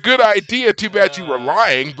was like, it's a good idea. Too bad you were Uh,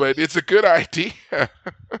 lying, but it's a good idea. oh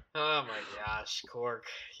my gosh, Cork.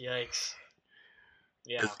 Yikes.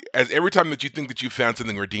 Yeah. As every time that you think that you found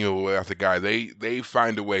something redeemable about the guy, they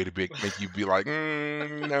find a way to make you be like,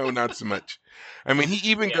 no, not so much. I mean, he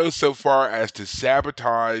even Yeah. goes so far as to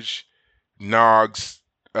sabotage Nog's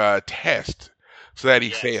test so that he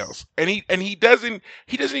Yes. fails, and he doesn't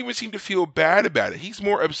even seem to feel bad about it. He's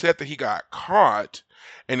more upset that he got caught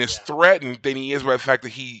and is Yeah. threatened than he is by the fact that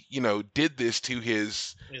he did this to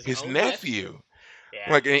his own nephew.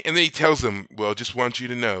 Yeah. Like, and then he tells them, "Well, just want you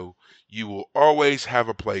to know, you will always have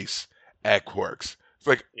a place at Quarks." It's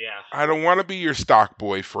like, Yeah. I don't want to be your stock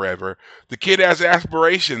boy forever. The kid has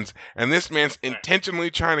aspirations, and this man's Right. intentionally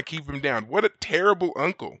trying to keep him down. What a terrible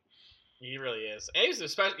uncle. He really is. And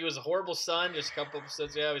he was a horrible son. Just a couple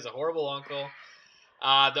episodes ago, he's a horrible uncle.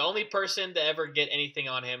 The only person to ever get anything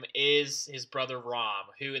on him is his brother Rom,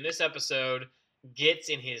 who in this episode gets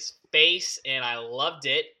in his face, and I loved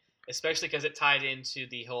it, especially because it tied into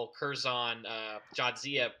the whole Curzon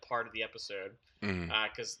Jadzia part of the episode.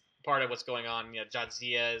 Because part of what's going on,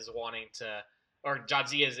 Jadzia is wanting to, or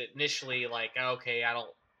Jadzia is initially like, okay, I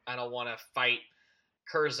don't want to fight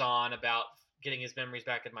Curzon about getting his memories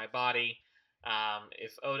back in my body.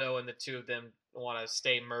 If Odo and the two of them want to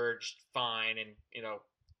stay merged, fine. And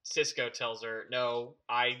Sisko tells her, "No,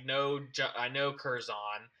 I know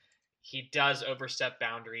Curzon. He does overstep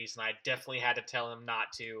boundaries, and I definitely had to tell him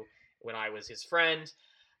not to when I was his friend.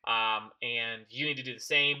 And you need to do the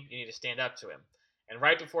same. You need to stand up to him." And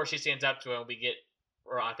right before she stands up to him, we get,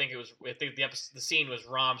 or I think the scene was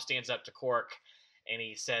Rom stands up to Quark, and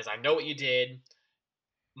he says, "I know what you did.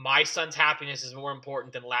 My son's happiness is more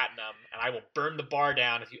important than Latinum, and I will burn the bar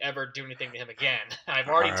down if you ever do anything to him again." I've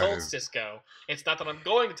already told Sisko. It's not that I'm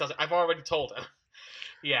going to tell him. I've already told him.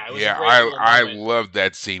 Yeah, it was a great little I moment. love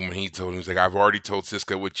that scene when he told him, he's like, I've already told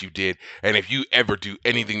Sisko what you did, and if you ever do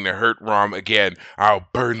anything to hurt Rom again, I'll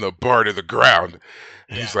burn the bar to the ground.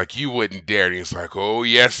 And he's like, you wouldn't dare. And he's like, oh,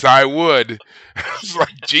 yes, I would. It's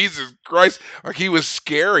like, Jesus Christ. Like, he was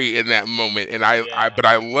scary in that moment. And but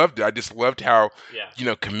I loved it. I just loved how,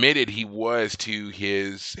 committed he was to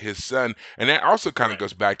his son. And that also kind of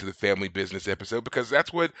goes back to the family business episode, because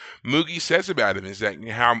that's what Moogie says about him, is that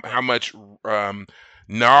how much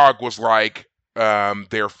Nog was like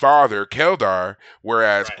their father, Keldar,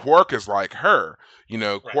 whereas Quark is like her.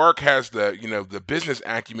 Quark has the business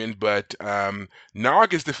acumen, but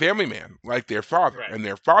Nog is the family man, like their father, and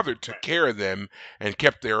their father took care of them and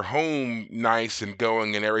kept their home nice and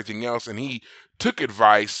going and everything else. And he took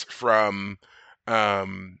advice from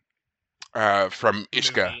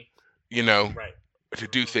Ishka, to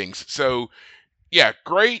do things. So yeah,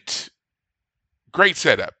 great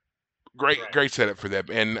setup, great setup for them.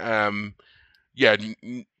 And yeah,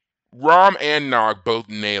 Rom and Nog both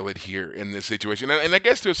nail it here in this situation. And I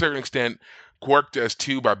guess to a certain extent, Quark does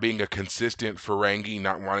too, by being a consistent Ferengi,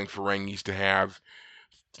 not wanting Ferengis to have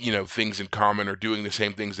things in common or doing the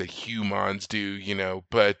same things that humans do.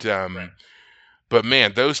 But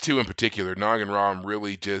man, those two in particular, Nog and Rom,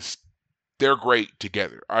 really just they're great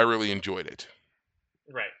together. I really enjoyed it.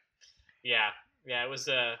 Right. Yeah. Yeah. It was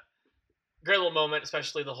a great little moment,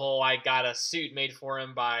 especially the whole I got a suit made for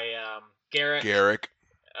him by Garrick.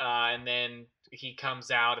 And then he comes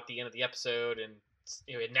out at the end of the episode and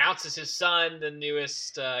announces his son, the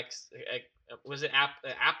newest was it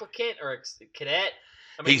applicant or cadet?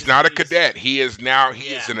 I mean, He's not a cadet. He is now.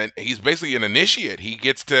 He's basically an initiate. He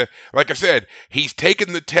gets to, like I said, he's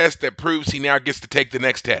taken the test that proves he now gets to take the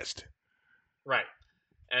next test. Right.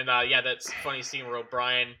 And that's funny scene where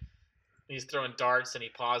O'Brien, he's throwing darts and he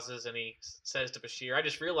pauses and he says to Bashir, "I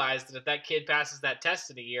just realized that if that kid passes that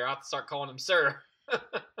test in a year, I'll have to start calling him sir."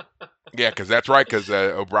 Yeah, because that's right. Because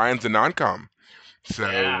O'Brien's a non-com. So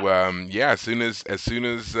Yeah. as soon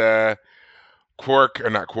as Quark, or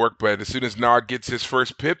not Quark, but as soon as Nog gets his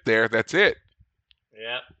first pip there, that's it.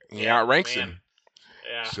 Yeah. He outranks man. him.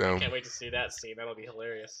 Yeah. So I can't wait to see that scene. That'll be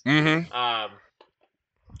hilarious. Mm-hmm.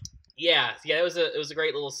 Yeah. It was a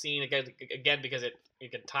great little scene again because it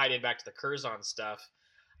can tie in back to the Curzon stuff.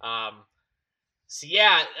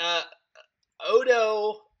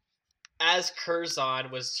 Odo as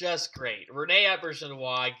Curzon was just great. Rene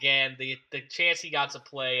Auberjonois, again, the chance he got to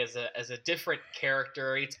play as a different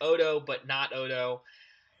character. It's Odo, but not Odo.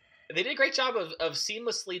 They did a great job of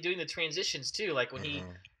seamlessly doing the transitions too. Like when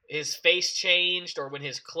his face changed or when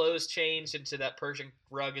his clothes changed into that Persian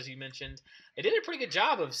rug, as you mentioned. They did a pretty good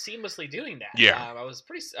job of seamlessly doing that. Yeah. I was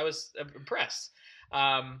impressed.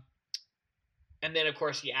 And then of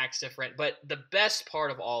course he acts different. But the best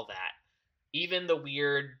part of all that, even the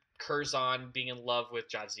weird Curzon being in love with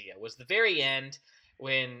Jadzia, was the very end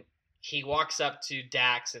when he walks up to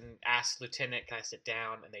Dax and asks Lieutenant, "Can I sit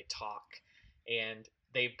down?" And they talk, and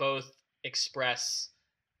they both express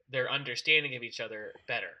their understanding of each other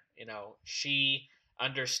better. She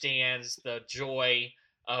understands the joy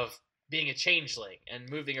of being a changeling and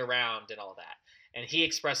moving around and all that, and he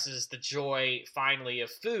expresses the joy finally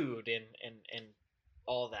of food and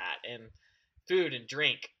all that, and food and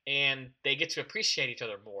drink, and they get to appreciate each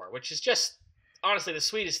other more, which is just honestly the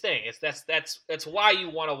sweetest thing. That's why you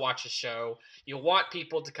want to watch a show. You want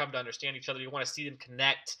people to come to understand each other. You want to see them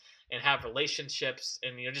connect and have relationships,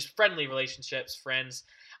 and just friendly relationships, friends.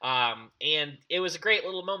 And it was a great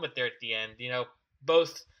little moment there at the end.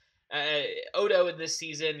 Both Odo in this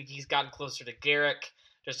season, he's gotten closer to Garrick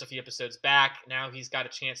just a few episodes back. Now he's got a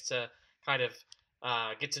chance to kind of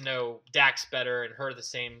get to know Dax better, and her the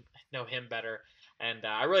same, know him better. And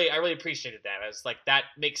I really appreciated that. I was like, that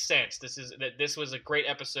makes sense. This was a great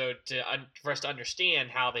episode for us to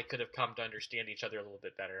understand how they could have come to understand each other a little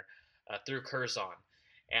bit better through Curzon.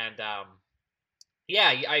 And I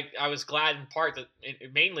was glad in part that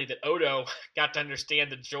mainly that Odo got to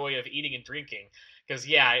understand the joy of eating and drinking, because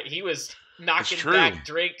he was knocking back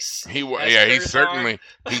drinks. He certainly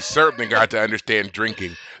got to understand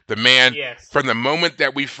drinking. The man, yes. From the moment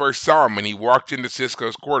that we first saw him when he walked into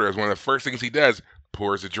Sisko's quarters, one of the first things he does,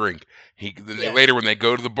 pours a drink. Later when they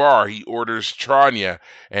go to the bar, he orders Tranya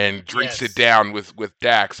and drinks it down with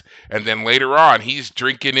Dax, and then later on he's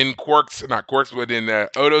drinking in in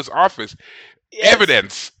Odo's office. Yes.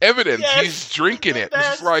 Evidence. Yes. He's drinking it. It's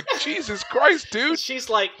just like, Jesus Christ, dude. She's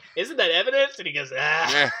like, "Isn't that evidence?" And he goes,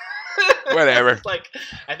 Yeah. Whatever. It's like,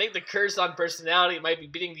 I think the Curzon personality might be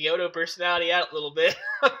beating the Odo personality out a little bit.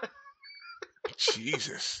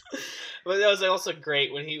 Jesus. But that was also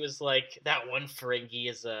great when he was like, "That one Ferengi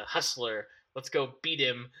is a hustler. Let's go beat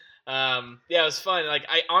him." It was fun. Like,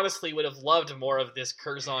 I honestly would have loved more of this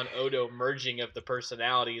Curzon Odo merging of the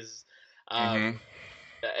personalities. Like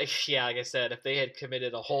I said, if they had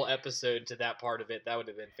committed a whole episode to that part of it, that would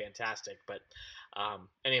have been fantastic. But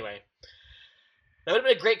anyway, that would have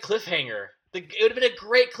been a great cliffhanger. It would have been a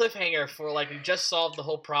great cliffhanger for, like, we just solved the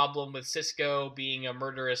whole problem with Sisko being a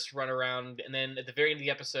murderous runaround, and then at the very end of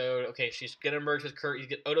the episode, okay, she's gonna merge with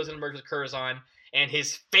Odo's gonna merge with Curzon, and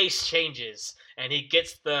his face changes, and he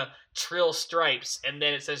gets the trill stripes, and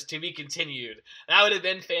then it says "to be continued." That would have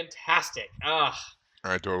been fantastic. Ugh.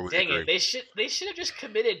 I totally Dang agree. it! They should have just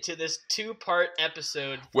committed to this 2-part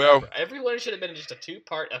episode. Well, everyone should have been just a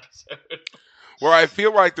 2-part episode. Well, I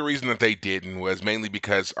feel like the reason that they didn't was mainly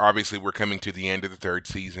because obviously we're coming to the end of the 3rd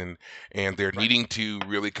season, and they're needing to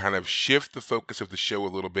really kind of shift the focus of the show a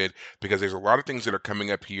little bit, because there's a lot of things that are coming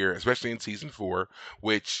up here, especially in season 4,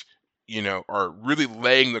 which are really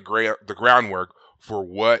laying the groundwork for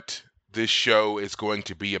what this show is going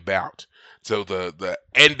to be about. So the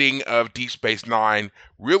ending of Deep Space Nine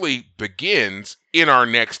really begins in our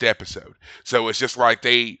next episode. So it's just like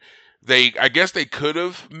I guess they could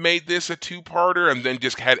have made this a two-parter and then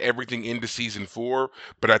just had everything into season 4,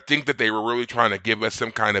 but I think that they were really trying to give us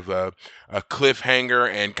some kind of a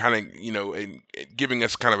cliffhanger and kind of, and giving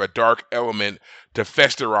us kind of a dark element to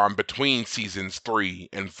fester on between seasons 3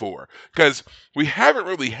 and 4. Because we haven't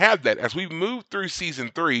really had that. As we've moved through season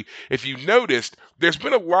 3, if you've noticed, there's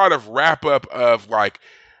been a lot of wrap-up of, like,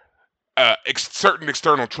 certain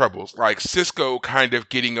external troubles, like Sisko kind of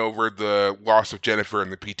getting over the loss of Jennifer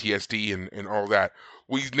and the PTSD and all that.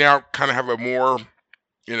 We now kind of have a more,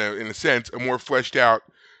 in a sense, a more fleshed out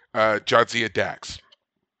Jadzia Dax.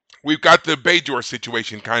 We've got the Bajor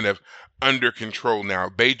situation kind of under control now.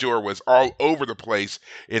 Bajor was all over the place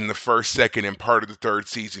in the first, second, and part of the third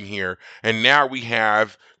season here, and now we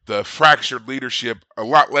have the fractured leadership a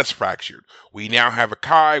lot less fractured. We now have a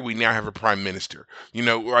Kai, we now have a prime minister.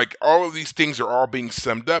 Like, all of these things are all being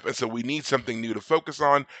summed up, and so we need something new to focus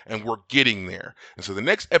on, and we're getting there. And so the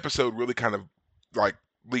next episode really kind of, like,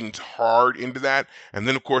 leans hard into that, and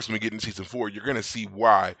then of course when we get into season 4, you're going to see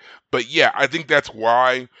why. But yeah, I think that's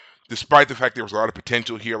why, despite the fact there was a lot of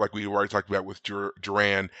potential here, like we already talked about with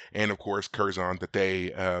Duran and of course Curzon, that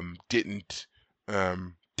they didn't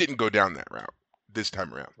go down that route this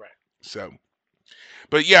time around. Right. So,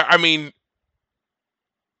 but yeah, I mean,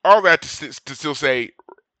 all that to still say,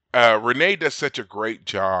 Renee does such a great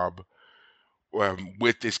job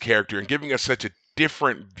with this character and giving us such a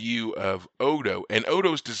different view of Odo and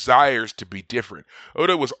Odo's desires to be different.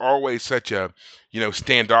 Odo was always such a,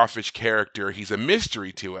 standoffish character. He's a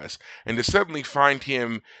mystery to us. And to suddenly find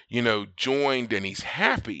him, joined and he's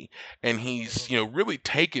happy and he's, really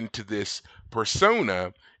taken to this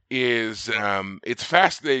persona is it's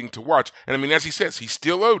fascinating to watch. And I mean, as he says, he's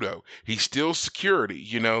still Odo. He's still security,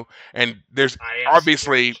 and there's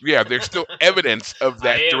obviously, there's still evidence of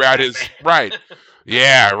that throughout his right.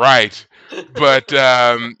 Yeah, right. But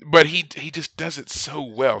he just does it so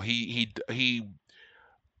well. He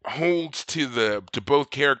holds to both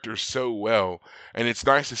characters so well, and it's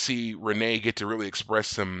nice to see Renee get to really express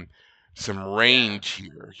some range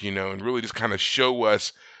here, and really just kind of show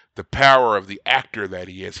us the power of the actor that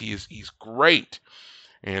he is. He's great.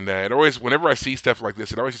 And it always, whenever I see stuff like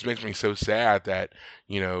this, it always just makes me so sad that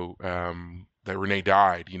that Renee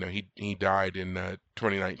died. He died in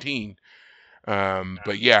 2019.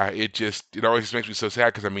 But yeah, it always just makes me so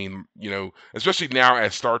sad because I mean, especially now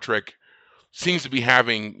as Star Trek seems to be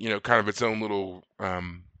having, kind of its own little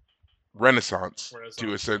renaissance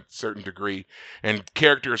to a certain degree, and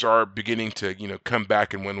characters are beginning to, come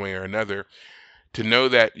back in one way or another. To know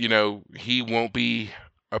that, he won't be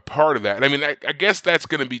a part of that. And I mean, I guess that's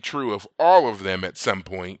going to be true of all of them at some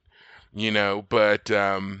point, but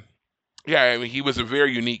yeah, I mean, he was a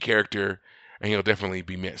very unique character and he'll definitely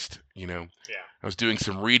be missed, Yeah. I was doing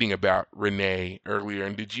some reading about Renee earlier,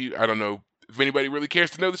 and I don't know if anybody really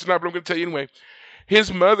cares to know this or not, but I'm going to tell you anyway.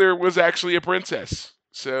 His mother was actually a princess.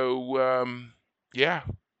 So, yeah,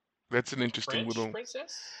 that's an interesting little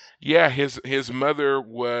princess? Yeah, his mother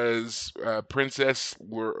was Princess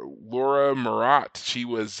Laura Murat. She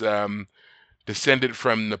was descended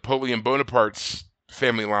from Napoleon Bonaparte's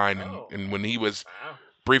family line, and when he was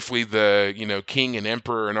briefly the king and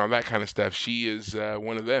emperor and all that kind of stuff, she is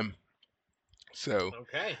one of them. So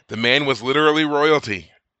the man was literally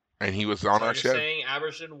royalty, and he was on our show. You're saying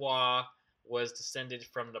Auberginois was descended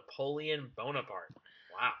from Napoleon Bonaparte?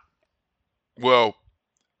 Wow. Well,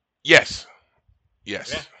 yes. Yeah.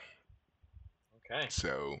 Okay.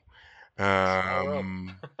 So,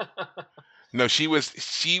 no, she was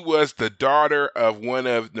the daughter of one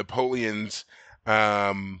of Napoleon's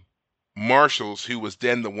marshals, who was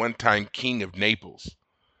then the one-time king of Naples.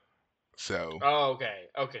 So. Oh, okay.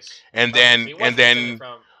 And so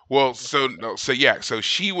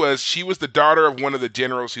she was the daughter of one of the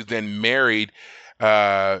generals who then married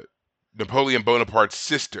Napoleon Bonaparte's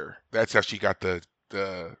sister. That's how she got the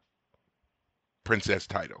princess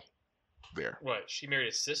title. There. What? She married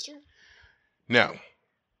his sister? No.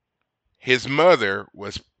 His mother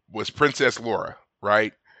was Princess Laura,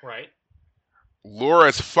 right? Right.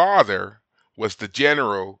 Laura's father was the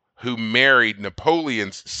general who married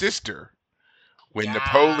Napoleon's sister when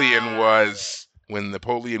Napoleon was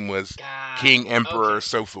king, emperor,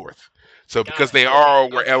 so forth. So because they all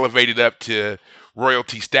were elevated up to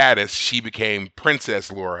royalty status, she became Princess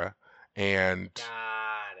Laura, and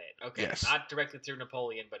okay. Yes. Not directly through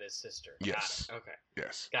Napoleon, but his sister. Yes. Got it. Okay.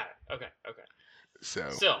 Yes. Got it. Okay. So.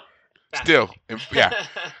 Still, yeah.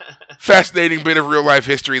 Fascinating bit of real life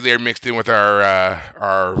history there mixed in with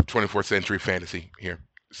our 24th century fantasy here.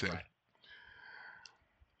 So. Right.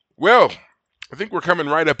 Well, I think we're coming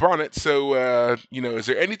right up on it. So, is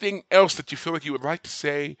there anything else that you feel like you would like to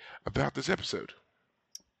say about this episode?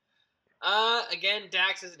 Again,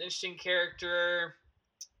 Dax is an interesting character.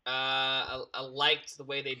 I liked the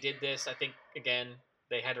way they did this. I think, again,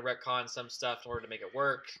 they had to retcon some stuff in order to make it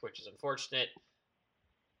work, which is unfortunate.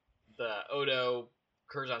 The Odo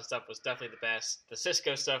Curzon stuff was definitely the best. The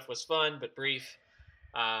Sisko stuff was fun but brief.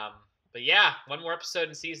 But yeah, one more episode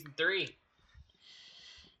in season 3.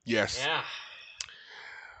 Yes. Yeah.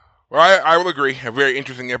 Well, I will agree. A very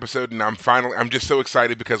interesting episode, and I'm just so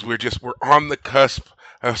excited because we're on the cusp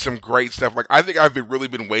of some great stuff. Like, I think I've really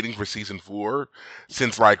been waiting for season 4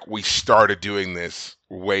 since like we started doing this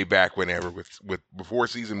way back whenever with before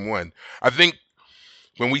season 1. I think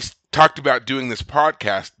when we talked about doing this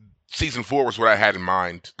podcast, season 4 was what I had in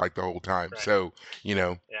mind like the whole time. Right. So,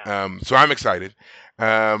 Yeah. So I'm excited.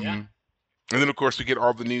 Yeah. And then, of course, we get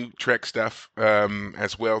all the new Trek stuff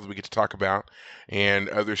as well that we get to talk about, and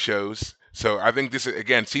other shows. So I think this is,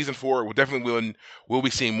 again, season 4 we'll be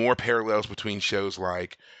seeing more parallels between shows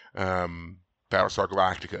like Battlestar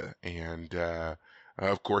Galactica and,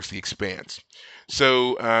 of course, The Expanse.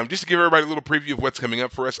 So just to give everybody a little preview of what's coming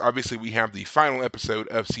up for us, obviously we have the final episode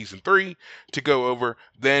of season 3 to go over.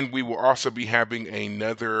 Then we will also be having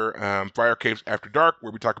another Fire Caves After Dark,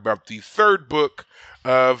 where we talk about the 3rd book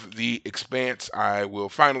of The Expanse. I will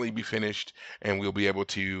finally be finished, and we'll be able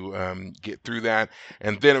to get through that.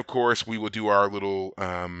 And then, of course, we will do our little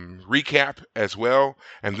recap as well,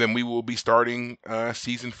 and then we will be starting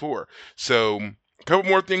season 4. So a couple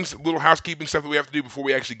more things, little housekeeping stuff that we have to do before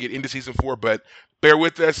we actually get into season 4, but bear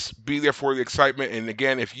with us, be there for the excitement. And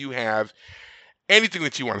again, if you have anything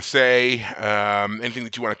that you want to say, anything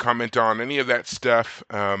that you want to comment on, any of that stuff,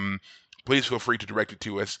 please feel free to direct it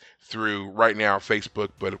to us through right now Facebook,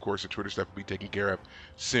 but of course the Twitter stuff will be taken care of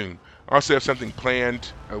soon. I also have something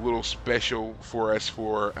planned, a little special for us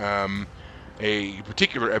for a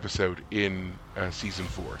particular episode in season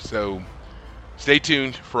 4. So stay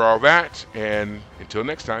tuned for all that, and until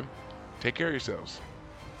next time, take care of yourselves.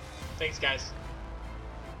 Thanks, guys.